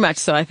 No, very much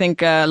so. I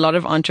think a lot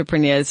of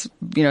entrepreneurs,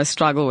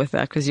 struggle with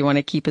that because you want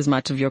to keep as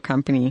much of your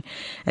company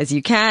as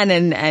you can.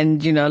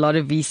 And a lot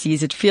of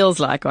VCs, it feels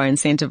like, are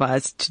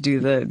incentivized to do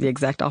the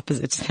exact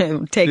opposite.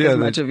 Take as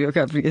much of your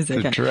company as they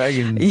can. The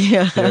dragon.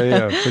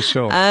 Yeah, for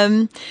sure.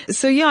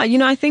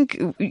 I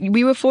think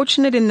we were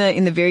fortunate in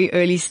the very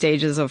early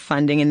stages of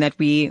funding in that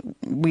we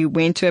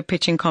went to a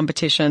pitching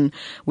competition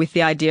with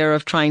the idea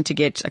of trying to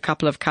get a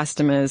couple of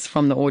customers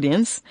from the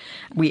audience.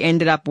 We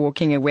ended up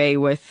walking away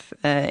with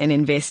an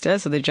investor.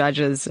 So the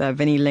judges,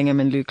 Vinnie Lingham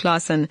and Lou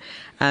Klassen,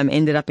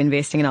 ended up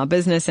investing in our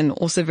business, and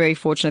also very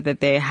fortunate that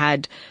they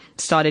had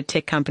started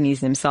tech companies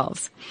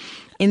themselves.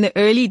 In the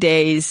early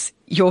days,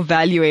 your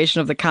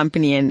valuation of the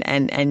company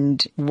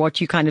and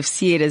what you kind of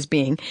see it as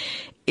being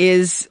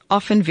is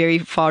often very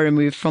far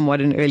removed from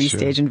what an early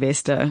stage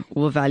investor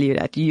will value it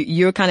at.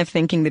 You're kind of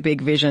thinking the big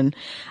vision.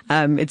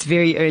 It's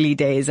very early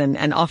days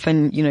and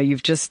often,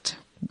 you've just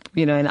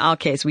in our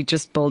case, we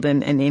just built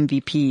an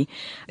MVP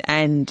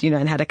and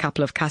had a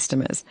couple of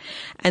customers.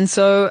 And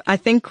so I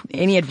think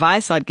any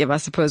advice I'd give, I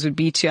suppose, would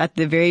be to, at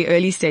the very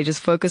early stages,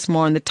 focus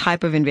more on the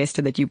type of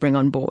investor that you bring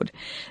on board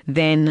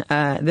than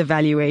the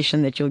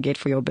valuation that you'll get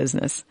for your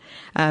business.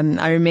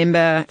 I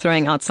remember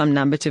throwing out some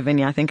number to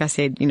Vinny. I think I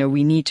said,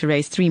 we need to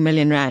raise 3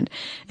 million rand.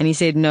 And he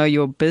said, no,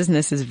 your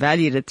business is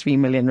valued at 3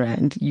 million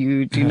rand.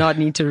 You do not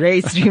need to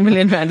raise 3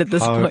 million rand at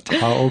this point.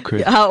 How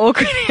awkward. How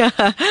awkward.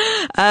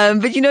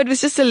 But it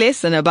was just a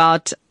lesson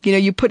about,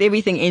 you put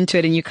everything into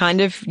it and you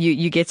kind of,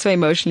 you get so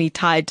emotionally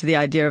tied to the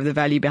idea of the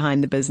value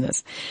behind the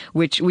business,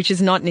 which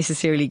is not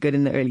necessarily good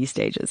in the early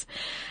stages.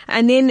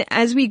 And then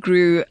as we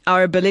grew,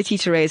 our ability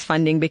to raise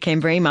funding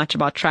became very much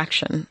about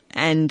traction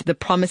and the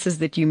promises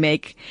that you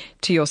make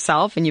to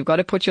yourself. And you've got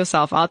to put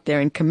yourself out there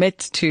and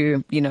commit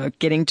to,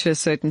 getting to a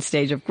certain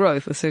stage of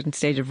growth, a certain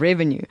stage of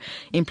revenue,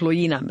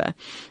 employee number,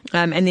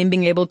 and then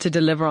being able to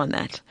deliver on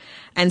that.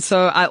 And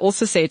so I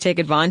also say take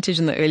advantage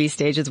in the early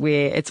stages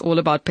where it's all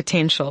about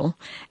potential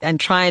and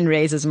try and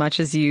raise as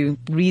much as you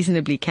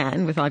reasonably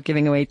can without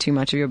giving away too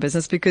much of your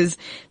business, because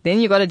then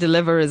you've got to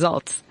deliver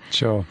results.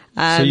 Sure.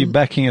 So you're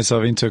backing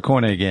yourself into a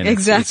corner again.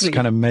 Exactly. It's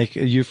kind of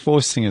you're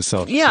forcing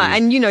yourself. Yeah.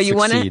 And you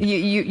want succeed. to,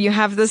 you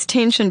have this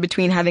tension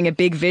between having a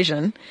big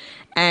vision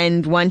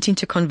and wanting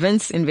to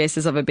convince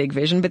investors of a big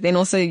vision. But then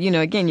also,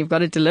 again, you've got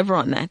to deliver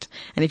on that.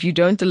 And if you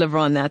don't deliver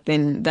on that,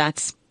 then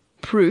that's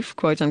proof,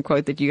 quote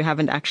unquote, that you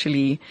haven't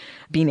actually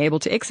been able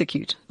to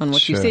execute on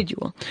what you said you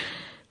will.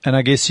 And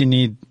I guess you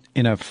need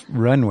enough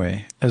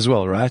runway as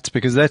well, right?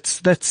 Because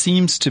that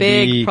seems to be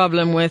big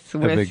problem with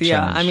challenge.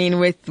 I mean,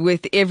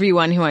 with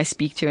everyone who I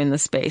speak to in the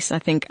space, I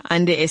think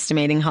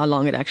underestimating how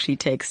long it actually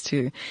takes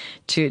to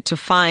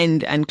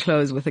find and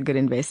close with a good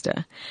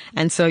investor.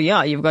 And so,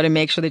 you've got to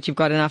make sure that you've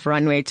got enough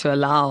runway to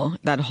allow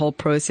that whole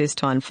process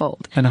to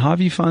unfold. And how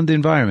have you found the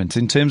environment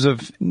in terms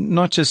of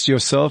not just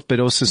yourself, but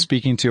also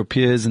speaking to your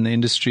peers in the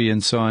industry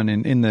and so on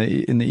in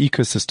the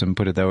ecosystem,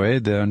 put it that way,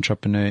 the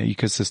entrepreneur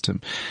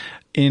ecosystem,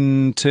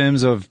 in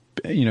terms of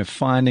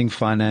finding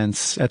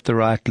finance at the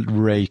right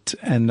rate,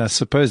 and I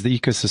suppose the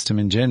ecosystem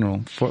in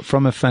general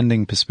from a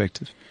funding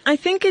perspective? I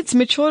think it's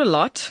matured a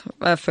lot.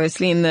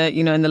 Firstly, in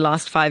the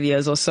last 5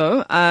 years or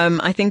so,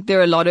 I think there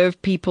are a lot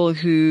of people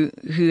who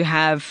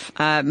have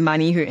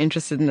money who are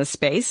interested in the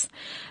space.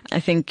 I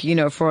think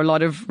for a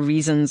lot of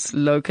reasons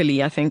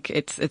locally, I think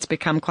it's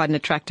become quite an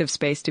attractive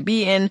space to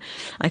be in.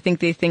 I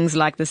think there are things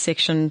like the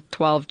Section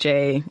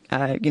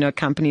 12J,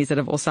 companies that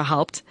have also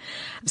helped.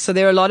 So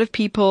there are a lot of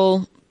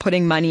people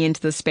putting money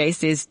into the space.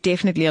 There's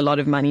definitely a lot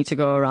of money to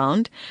go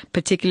around,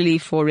 particularly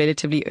for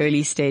relatively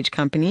early stage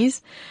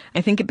companies.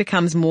 I think it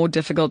becomes more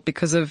difficult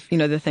because of,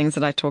 the things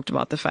that I talked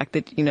about, the fact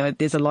that,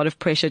 there's a lot of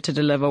pressure to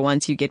deliver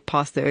once you get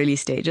past the early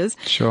stages.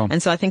 Sure.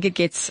 And so I think it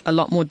gets a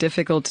lot more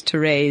difficult to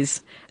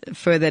raise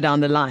further down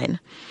the line.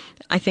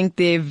 I think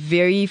there are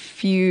very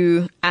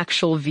few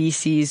actual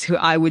VCs who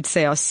I would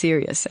say are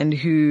serious and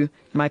who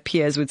my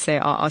peers would say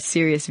are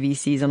serious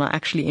VCs and are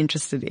actually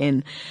interested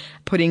in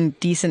putting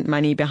decent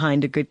money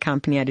behind a good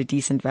company at a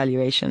decent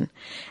valuation.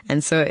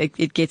 And so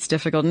it gets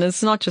difficult. And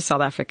it's not just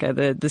South Africa.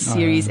 The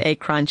Series A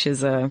crunch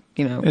is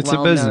it's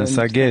a business,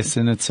 I guess,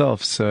 in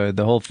itself. So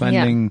the whole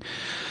funding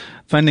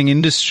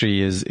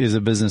industry is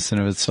a business in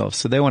of itself.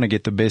 So they want to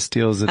get the best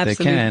deals that they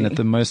can at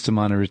the most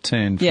amount of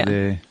return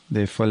for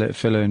their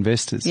fellow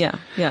investors. Yeah.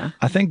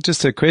 I think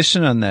just a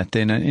question on that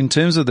then, in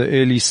terms of the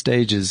early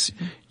stages,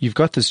 you've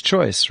got this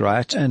choice,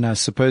 right? And I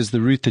suppose the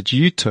route that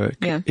you took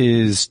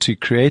is to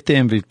create the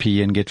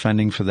MVP and get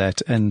funding for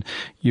that. And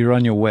you're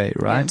on your way,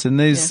 right? And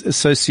there's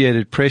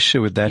associated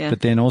pressure with that, but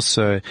then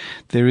also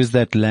there is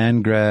that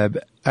land grab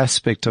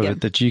aspect of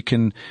it that you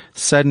can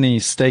suddenly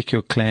stake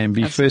your claim,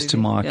 be first to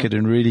market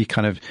and really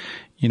kind of,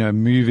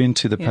 move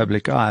into the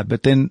public eye.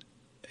 But then,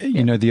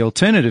 the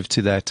alternative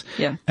to that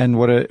and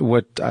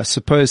what I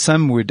suppose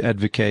some would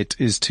advocate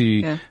is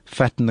to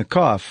fatten the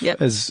calf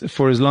as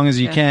long as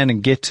you can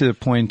and get to the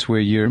point where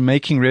you're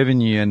making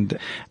revenue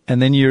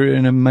and then you're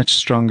in a much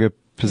stronger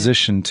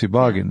position to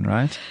bargain,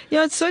 right?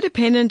 Yeah, it's so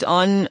dependent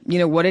on,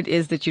 what it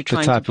is that you're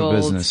trying to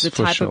build, the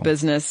type of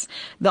business,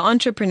 the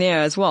entrepreneur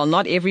as well.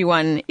 Not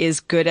everyone is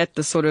good at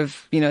the sort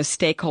of,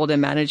 stakeholder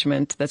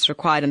management that's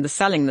required and the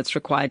selling that's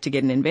required to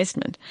get an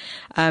investment.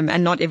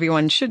 And not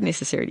everyone should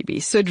necessarily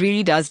be. So it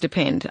really does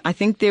depend. I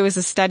think there was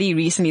a study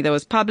recently that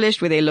was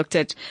published where they looked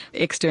at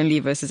externally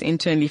versus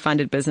internally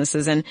funded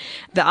businesses. And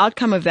the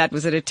outcome of that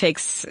was that it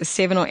takes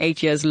 7 or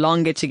 8 years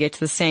longer to get to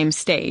the same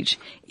stage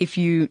if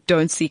you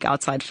don't seek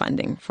outside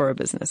funding for a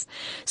business.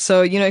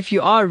 So, if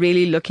you are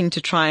really looking to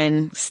try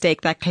and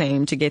stake that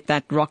claim to get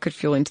that rocket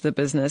fuel into the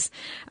business,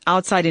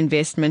 outside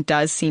investment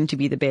does seem to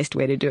be the best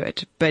way to do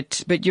it.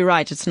 But you're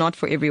right, it's not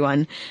for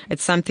everyone.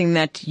 It's something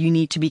that you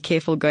need to be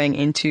careful going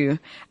into.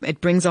 It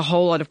brings a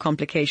whole lot of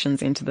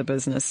complications into the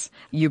business.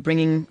 You're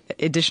bringing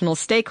additional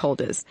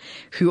stakeholders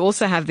who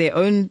also have their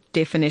own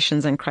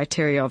definitions and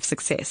criteria of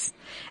success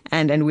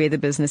and where the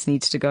business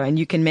needs to go. And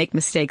you can make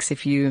mistakes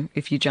if you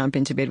jump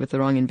into bed with the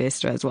wrong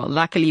investor as well.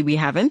 Luckily, we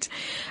haven't.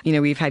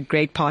 we've had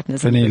great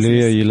partners. Vinny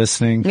Lee, are you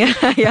listening?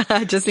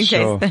 Yeah, just in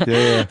Sure. case.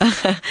 Yeah.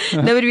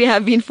 No, but we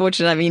have been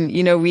fortunate. I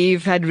mean,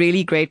 we've had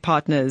really great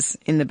partners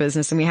in the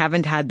business, and we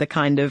haven't had the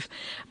kind of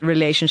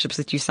relationships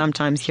that you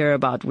sometimes hear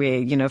about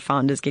where,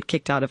 founders get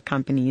kicked out of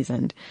companies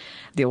and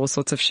there are all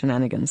sorts of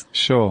shenanigans.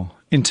 Sure.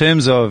 In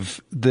terms of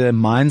the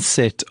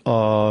mindset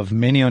of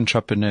many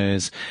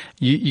entrepreneurs,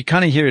 you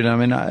kind of hear it. I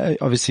mean,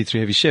 obviously through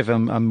Heavy Chef,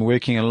 I'm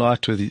working a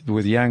lot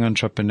with young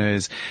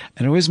entrepreneurs,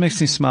 and it always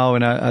makes me smile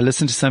when I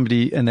listen to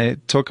somebody and they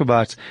talk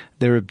about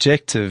their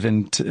objective,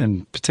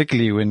 and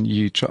particularly when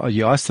you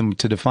ask them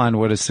to define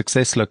what does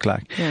success look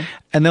like. Yeah.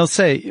 And they'll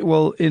say,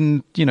 well,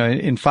 in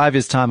 5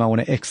 years' time, I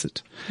want to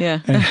exit. Yeah.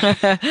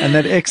 And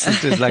that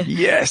exit is like,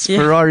 yes,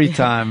 Ferrari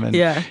time.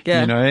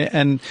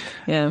 And,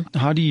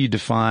 how do you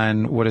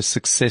define what a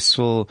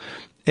successful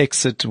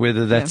exit,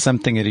 whether that's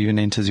something that even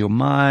enters your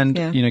mind?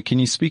 Yeah. Can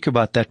you speak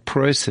about that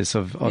process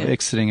of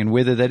exiting and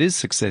whether that is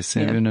success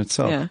in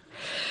itself? Yeah.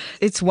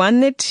 It's one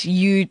that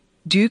you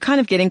do kind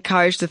of get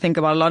encouraged to think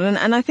about a lot.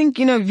 And I think,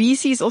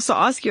 VCs also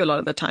ask you a lot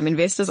of the time.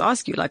 Investors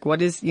ask you, like,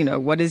 what is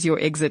your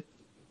exit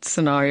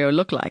scenario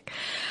look like?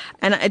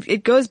 And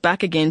it goes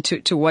back again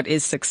to what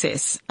is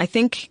success. I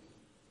think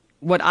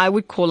what I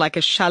would call like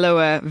a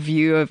shallower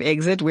view of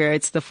exit, where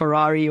it's the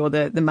Ferrari or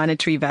the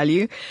monetary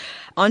value.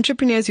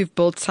 Entrepreneurs who've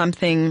built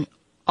something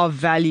of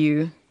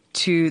value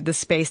to the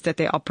space that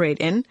they operate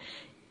in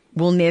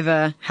will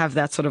never have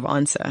that sort of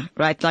answer,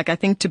 right? Like, I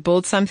think to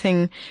build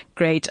something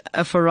great,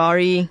 a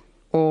Ferrari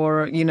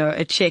or,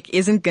 a check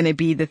isn't going to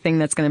be the thing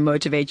that's going to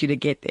motivate you to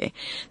get there.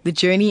 The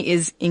journey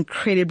is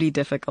incredibly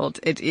difficult.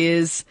 It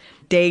is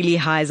daily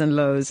highs and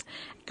lows.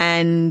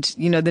 And,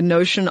 the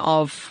notion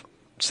of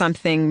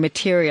something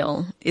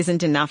material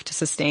isn't enough to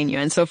sustain you.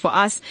 And so for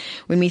us,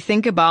 when we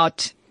think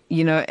about,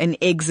 an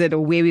exit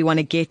or where we want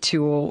to get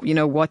to,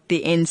 or, what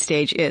the end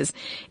stage is,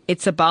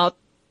 it's about,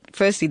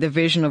 firstly, the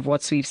vision of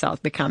what Sweep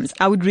South becomes.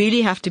 I would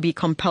really have to be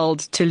compelled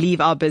to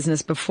leave our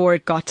business before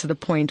it got to the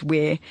point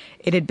where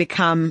it had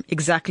become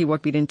exactly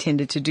what we'd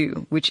intended to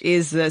do, which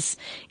is this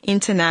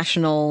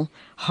international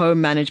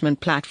home management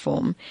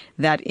platform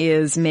that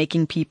is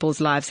making people's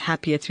lives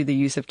happier through the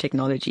use of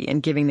technology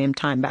and giving them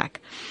time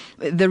back.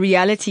 The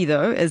reality,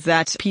 though, is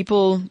that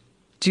people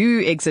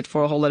do exit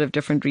for a whole lot of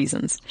different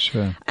reasons.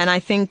 Sure. And I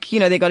think,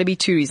 there got to be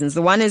two reasons.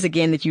 The one is,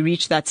 again, that you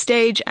reach that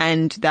stage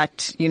and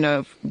that,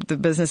 the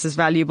business is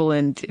valuable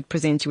and it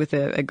presents you with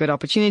a good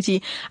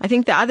opportunity. I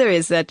think the other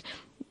is that,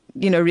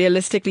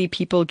 realistically,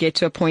 people get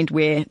to a point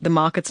where the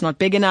market's not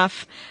big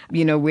enough,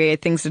 where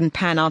things didn't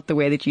pan out the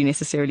way that you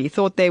necessarily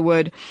thought they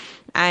would.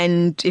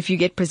 And if you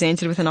get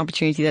presented with an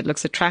opportunity that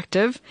looks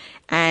attractive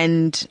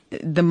and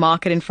the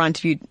market in front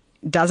of you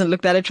doesn't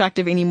look that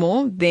attractive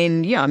anymore,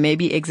 then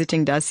maybe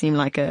exiting does seem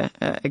like a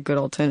good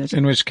alternative.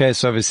 In which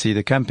case, obviously,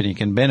 the company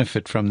can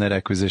benefit from that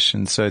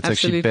acquisition. So it's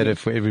Absolutely. Actually better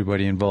for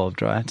everybody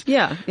involved, right?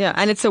 Yeah.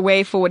 And it's a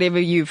way for whatever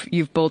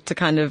you've built to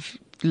kind of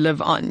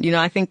live on.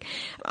 I think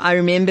I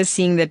remember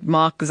seeing that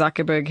Mark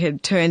Zuckerberg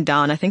had turned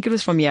down, I think it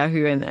was from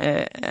Yahoo,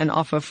 an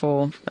offer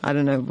for, I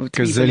don't know,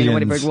 $3 billion or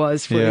whatever it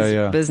was for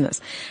his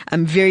business,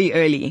 very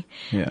early.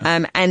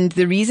 Yeah. And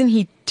the reason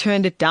he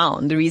turned it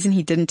down, the reason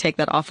he didn't take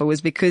that offer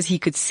was because he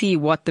could see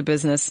what the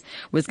business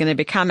was going to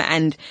become,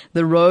 and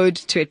the road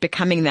to it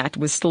becoming that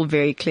was still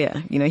very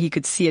clear. He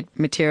could see it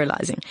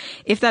materializing.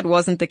 If that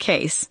wasn't the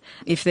case,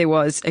 if there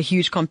was a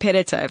huge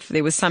competitor, if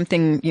there was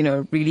something,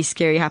 really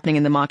scary happening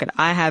in the market,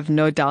 I have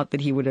no doubt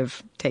that he would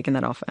have taken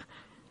that offer.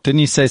 Didn't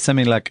you say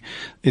something like,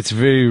 it's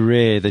very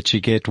rare that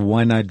you get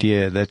one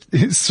idea that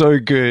is so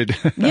good?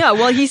 Yeah,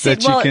 well, he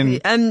said,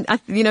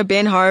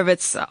 Ben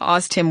Horowitz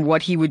asked him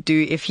what he would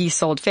do if he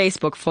sold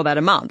Facebook for that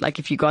amount. Like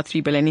if you got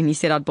 $3 billion, and he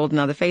said, I'd build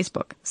another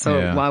Facebook.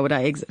 So why would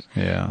I exit?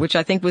 Yeah. Which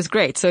I think was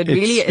great. So it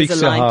really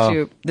is aligned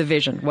to the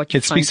vision, what you're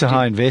It speaks to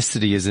how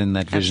invested he is in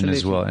that vision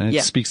as well. And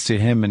it speaks to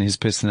him and his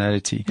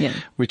personality,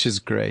 which is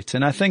great.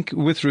 And I think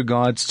with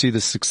regards to the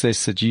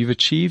success that you've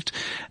achieved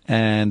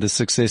and the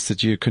success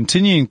that you're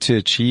continuing to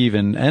achieve,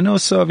 and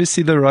also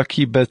obviously the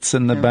rocky bits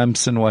and the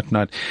bumps and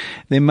whatnot,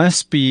 there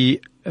must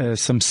be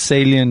some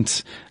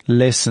salient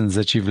lessons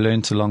that you've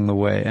learned along the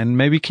way. And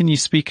maybe can you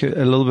speak a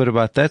little bit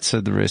about that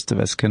so the rest of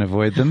us can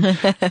avoid them?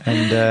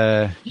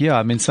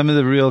 And some of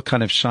the real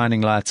kind of shining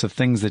lights of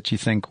things that you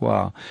think,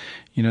 wow,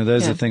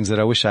 those are things that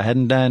I wish I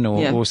hadn't done,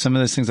 or some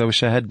of those things I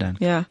wish I had done.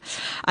 Yeah.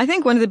 I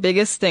think one of the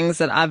biggest things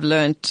that I've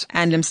learned,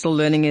 and I'm still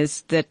learning,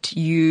 is that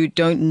you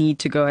don't need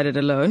to go at it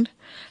alone.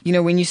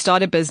 When you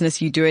start a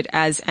business, you do it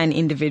as an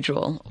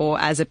individual or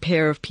as a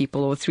pair of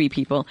people or three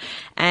people.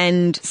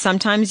 And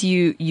sometimes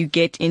you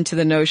get into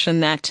the notion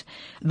that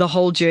the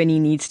whole journey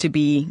needs to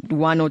be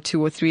one or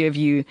two or three of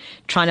you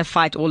trying to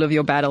fight all of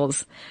your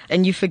battles.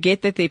 And you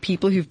forget that there are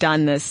people who've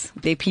done this.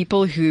 There are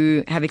people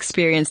who have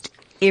experienced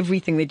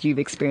everything that you've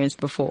experienced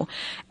before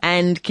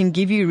and can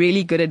give you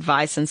really good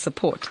advice and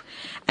support.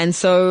 And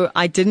so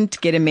I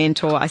didn't get a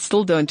mentor. I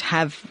still don't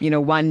have,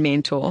 one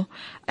mentor.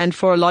 And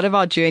for a lot of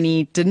our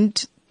journey,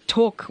 didn't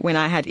talk when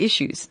I had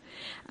issues.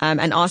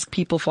 and ask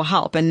people for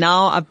help. And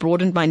now I've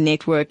broadened my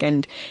network,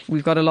 and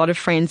we've got a lot of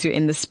friends who are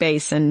in the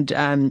space, and,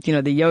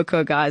 the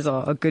Yoko guys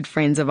are good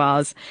friends of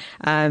ours.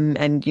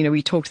 And,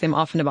 we talk to them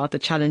often about the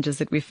challenges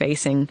that we're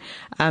facing.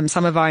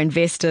 Some of our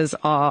investors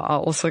are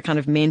also kind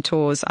of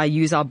mentors. I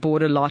use our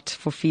board a lot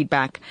for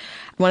feedback.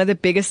 One of the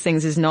biggest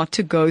things is not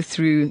to go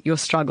through your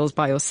struggles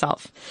by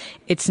yourself.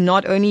 It's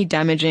not only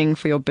damaging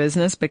for your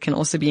business, but can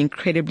also be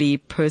incredibly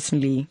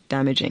personally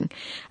damaging.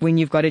 When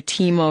you've got a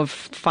team of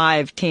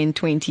 5, 10,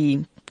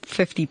 20,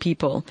 50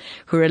 people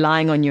who are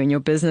relying on you and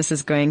your business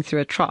is going through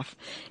a trough,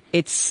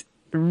 it's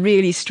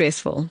really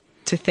stressful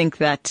to think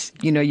that,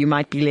 you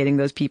might be letting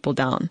those people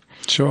down.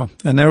 Sure.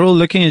 And they're all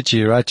looking at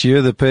you, right?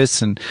 You're the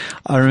person.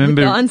 I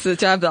remember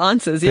to have the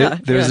answers. Yeah.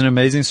 There was an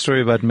amazing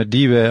story about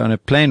Madiba on a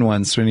plane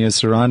once when he was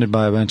surrounded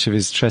by a bunch of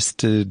his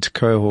trusted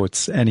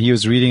cohorts, and he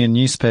was reading a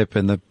newspaper,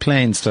 and the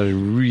plane started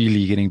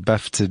really getting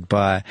buffeted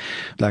by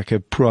like a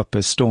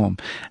proper storm.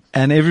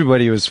 And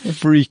everybody was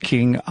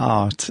freaking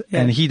out.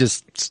 Yeah. And he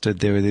just stood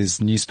there with his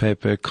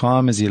newspaper,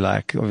 calm as he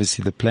like.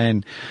 Obviously, the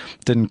plane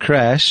didn't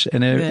crash.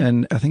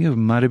 And I think it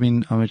might have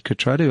been Ahmed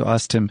Katradi who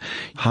asked him,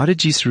 how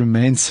did you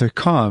remain so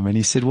calm? And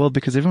he said, well,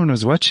 because everyone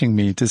was watching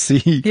me to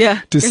see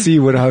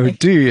what I would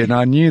do. And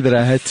I knew that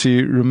I had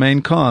to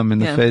remain calm in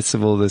the face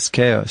of all this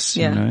chaos.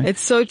 Yeah,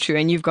 it's so true.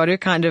 And you've got to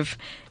kind of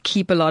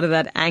keep a lot of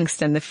that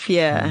angst and the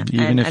fear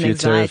and anxiety,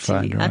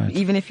 terrified, right?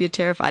 Even if you're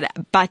terrified,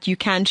 but you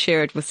can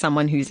share it with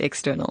someone who's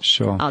external,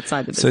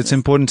 outside the business. So it's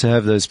important to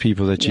have those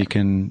people that you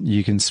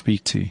can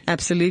speak to.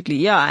 Absolutely,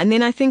 yeah. And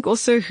then I think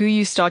also who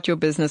you start your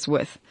business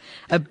with.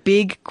 A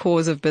big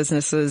cause of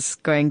businesses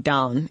going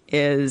down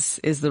is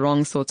the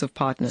wrong sorts of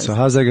partners. So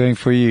how's that going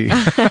for you?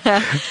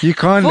 You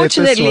can't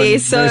Fortunately,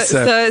 let this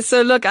one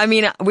so look, I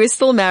mean, we're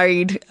still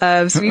married.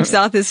 Sweep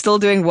South is still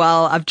doing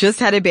well. I've just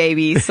had a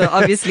baby, so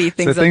obviously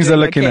things are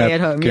looking okay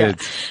at home. Good.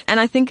 Yeah. And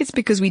I think it's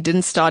because we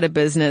didn't start a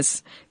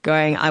business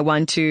going, I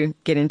want to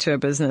get into a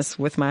business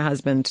with my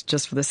husband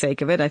just for the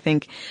sake of it. I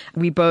think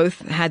we both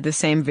had the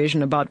same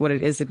vision about what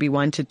it is that we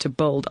wanted to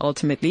build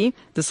ultimately,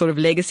 the sort of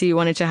legacy we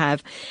wanted to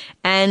have.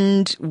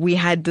 And we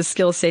had the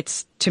skill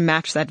sets to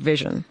match that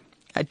vision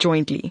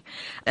jointly.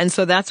 And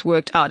so that's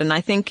worked out. And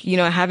I think,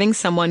 having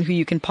someone who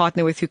you can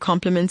partner with who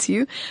complements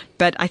you,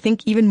 but I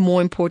think even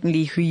more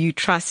importantly, who you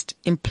trust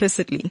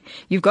implicitly.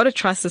 You've got to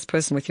trust this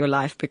person with your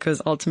life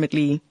because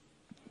ultimately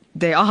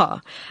they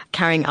are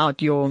carrying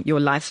out your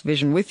life's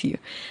vision with you.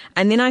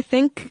 And then I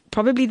think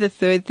probably the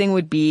third thing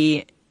would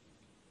be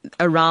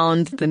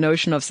around the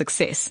notion of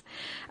success.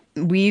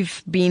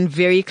 We've been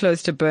very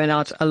close to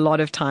burnout a lot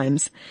of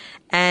times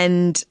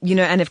and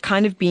have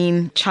kind of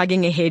been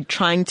chugging ahead,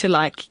 trying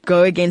to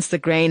go against the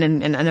grain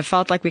and it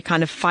felt like we're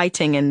kind of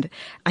fighting. And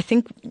I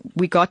think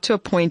we got to a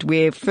point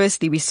where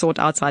firstly we sought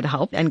outside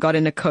help and got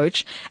in a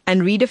coach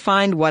and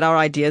redefined what our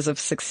ideas of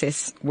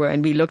success were.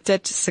 And we looked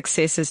at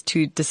success as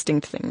two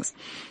distinct things.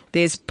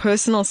 There's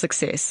personal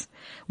success,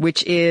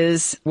 which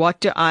is what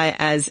do I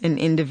as an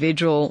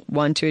individual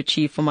want to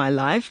achieve for my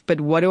life?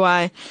 But more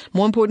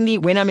importantly,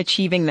 when I'm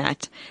achieving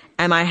that,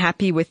 am I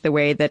happy with the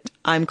way that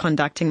I'm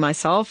conducting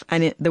myself?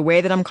 And the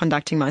way that I'm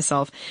conducting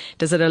myself,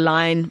 does it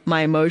align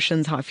my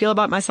emotions, how I feel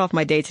about myself,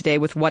 my day to day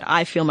with what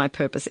I feel my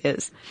purpose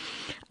is?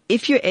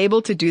 If you're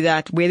able to do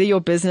that, whether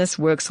your business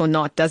works or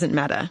not, doesn't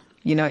matter.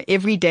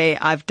 Every day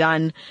I've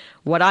done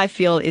what I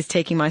feel is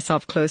taking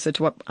myself closer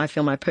to what I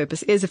feel my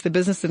purpose is. If the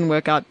business didn't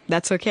work out,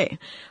 that's okay.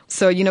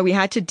 So, we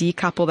had to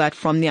decouple that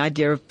from the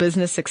idea of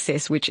business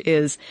success, which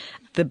is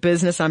the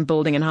business I'm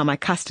building and how my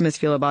customers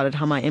feel about it,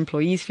 how my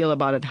employees feel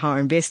about it, how our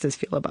investors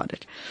feel about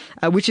it,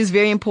 which is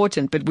very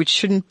important, but which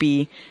shouldn't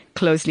be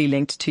closely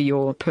linked to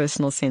your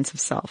personal sense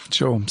of self.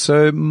 Sure.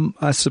 So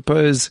I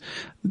suppose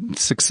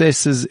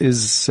success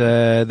is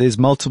there's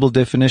multiple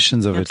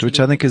definitions of it, which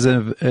I think is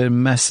a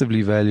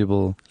massively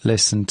valuable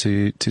lesson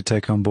to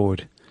take on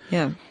board.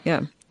 Yeah.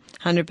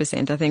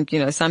 100%. I think,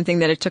 something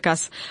that it took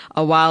us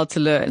a while to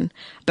learn,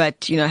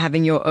 but,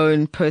 having your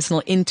own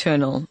personal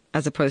internal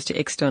as opposed to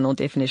external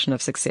definition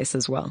of success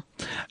as well.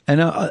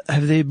 And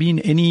have there been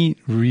any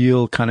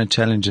real kind of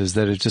challenges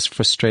that have just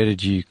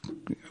frustrated you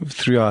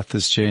throughout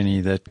this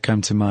journey that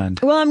come to mind?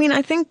 Well,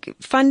 I think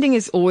funding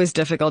is always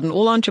difficult and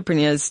all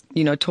entrepreneurs,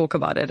 talk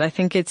about it. I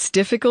think it's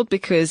difficult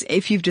because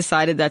if you've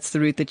decided that's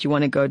the route that you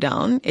want to go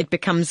down, it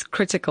becomes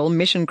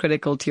mission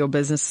critical to your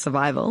business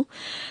survival,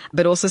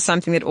 but also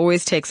something that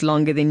always takes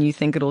longer than you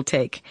think it'll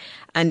take.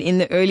 And in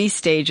the early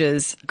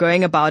stages,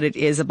 going about it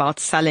is about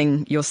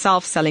selling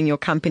yourself, selling your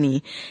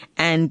company,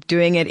 and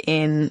doing it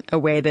in a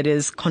way that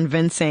is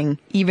convincing,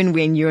 even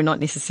when you're not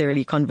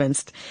necessarily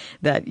convinced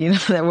that,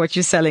 that what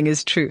you're selling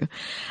is true.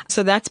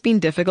 So that's been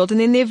difficult. And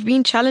then there have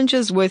been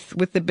challenges with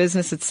the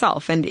business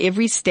itself. And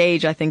every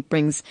stage, I think,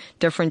 brings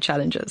different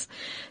challenges.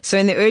 So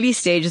in the early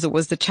stages, it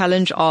was the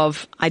challenge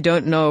of, I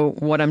don't know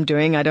what I'm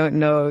doing. I don't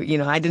know,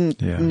 I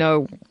didn't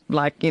know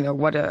like,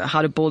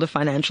 how to build a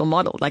financial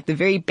model, like the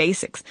very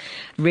basics.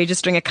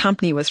 Registering a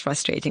company was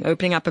frustrating.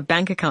 Opening up a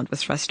bank account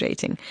was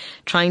frustrating.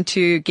 Trying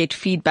to get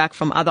feedback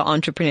from other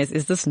entrepreneurs.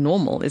 Is this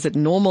normal? Is it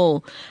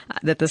normal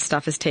that this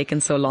stuff has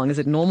taken so long? Is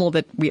it normal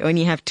that we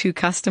only have 2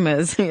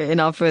 customers in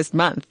our first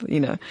month?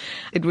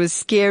 It was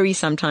scary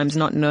sometimes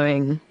not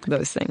knowing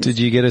those things. Did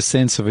you get a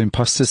sense of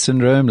imposter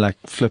syndrome? Like,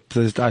 flip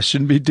this, I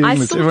shouldn't be doing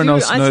this. Everyone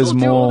else knows more. I still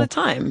do all the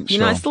time.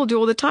 Sure. I still do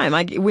all the time.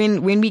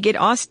 When we get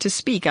asked to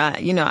speak,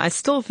 I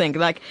still think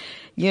like,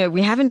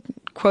 we haven't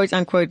quote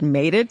unquote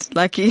made it.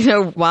 Like,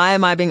 why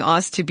am I being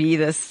asked to be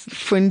this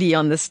fundi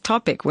on this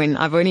topic when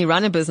I've only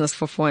run a business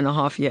for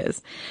 4.5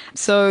 years?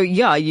 So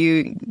yeah,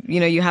 you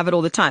have it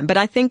all the time. But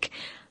I think,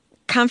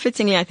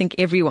 comfortingly, I think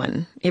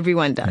everyone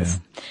does. Yeah.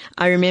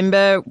 I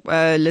remember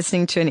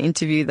listening to an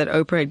interview that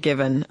Oprah had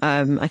given.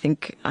 I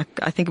think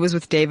it was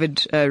with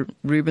David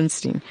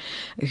Rubenstein,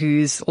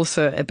 who's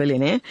also a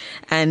billionaire,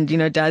 and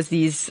does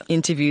these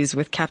interviews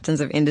with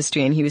captains of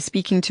industry. And he was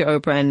speaking to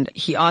Oprah, and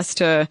he asked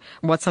her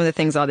what some of the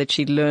things are that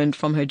she'd learned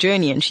from her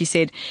journey, and she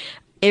said,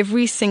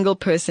 every single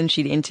person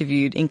she'd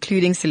interviewed,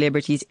 including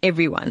celebrities,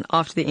 everyone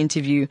after the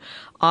interview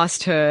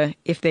asked her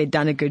if they'd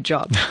done a good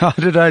job. How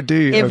did I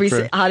do?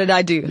 How did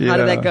I do? Yeah. How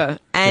did that go?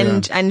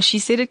 And she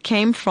said it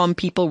came from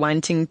people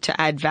wanting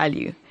to add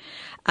value.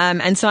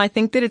 And so I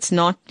think that it's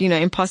not,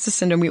 imposter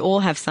syndrome. We all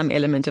have some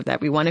element of that.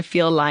 We want to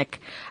feel like,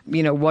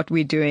 what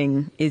we're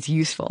doing is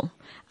useful.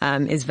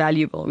 Is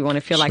valuable. We want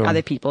to feel like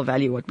other people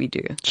value what we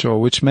do. Sure,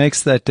 which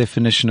makes that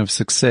definition of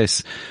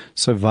success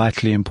so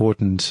vitally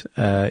important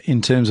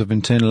in terms of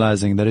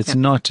internalizing that it's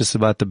not just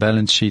about the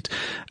balance sheet,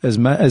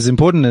 as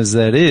important as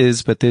that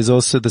is, but there's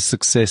also the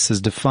success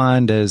as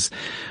defined as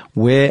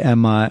where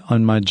am I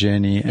on my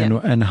journey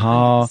and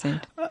how,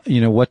 100%.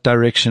 What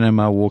direction am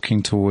I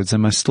walking towards?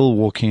 Am I still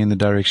walking in the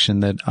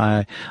direction that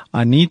I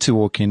need to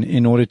walk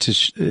in order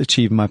to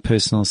achieve my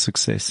personal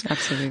success?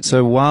 Absolutely.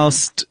 So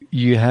whilst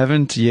you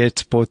haven't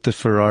yet bought the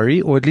Ferrari,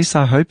 or at least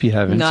I hope you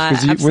haven't. No, I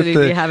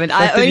absolutely haven't.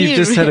 You've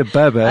just had a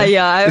baba.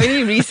 I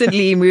only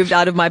recently moved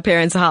out of my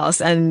parents'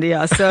 house, and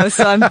so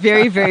I'm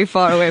very, very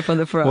far away from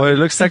the Ferrari. Well, it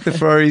looks like the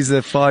Ferrari is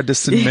a far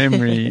distant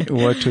memory,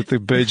 what with the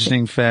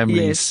burgeoning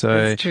family. Yes, so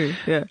that's true.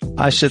 Yeah.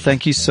 Aisha,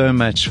 thank you so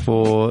much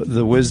for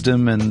the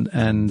wisdom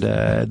and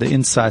the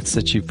insights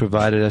that you've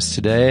provided us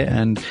today.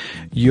 And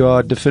you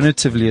are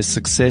definitively a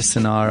success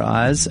in our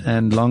eyes,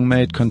 and long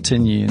may it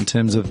continue in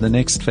terms of the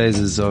next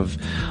phases of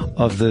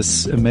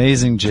this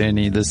amazing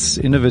journey, this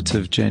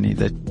innovative journey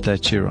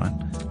that you're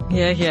on.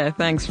 Yeah.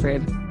 Thanks,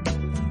 Fred.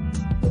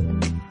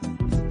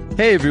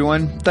 Hey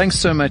everyone, thanks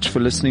so much for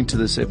listening to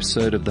this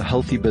episode of The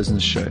Healthy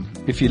Business Show.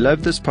 If you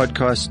love this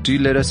podcast, do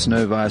let us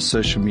know via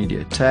social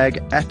media.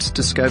 Tag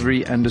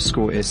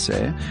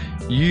 @discovery_SA.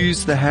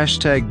 Use the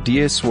hashtag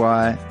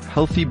DSY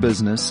Healthy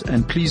Business,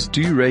 and please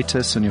do rate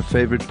us on your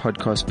favorite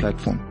podcast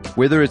platform.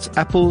 Whether it's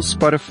Apple,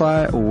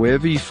 Spotify, or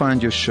wherever you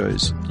find your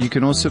shows. You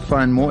can also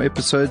find more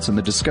episodes on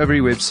the Discovery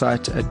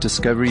website at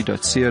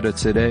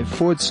discovery.co.za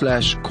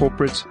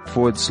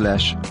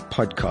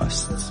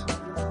 /corporate/podcasts.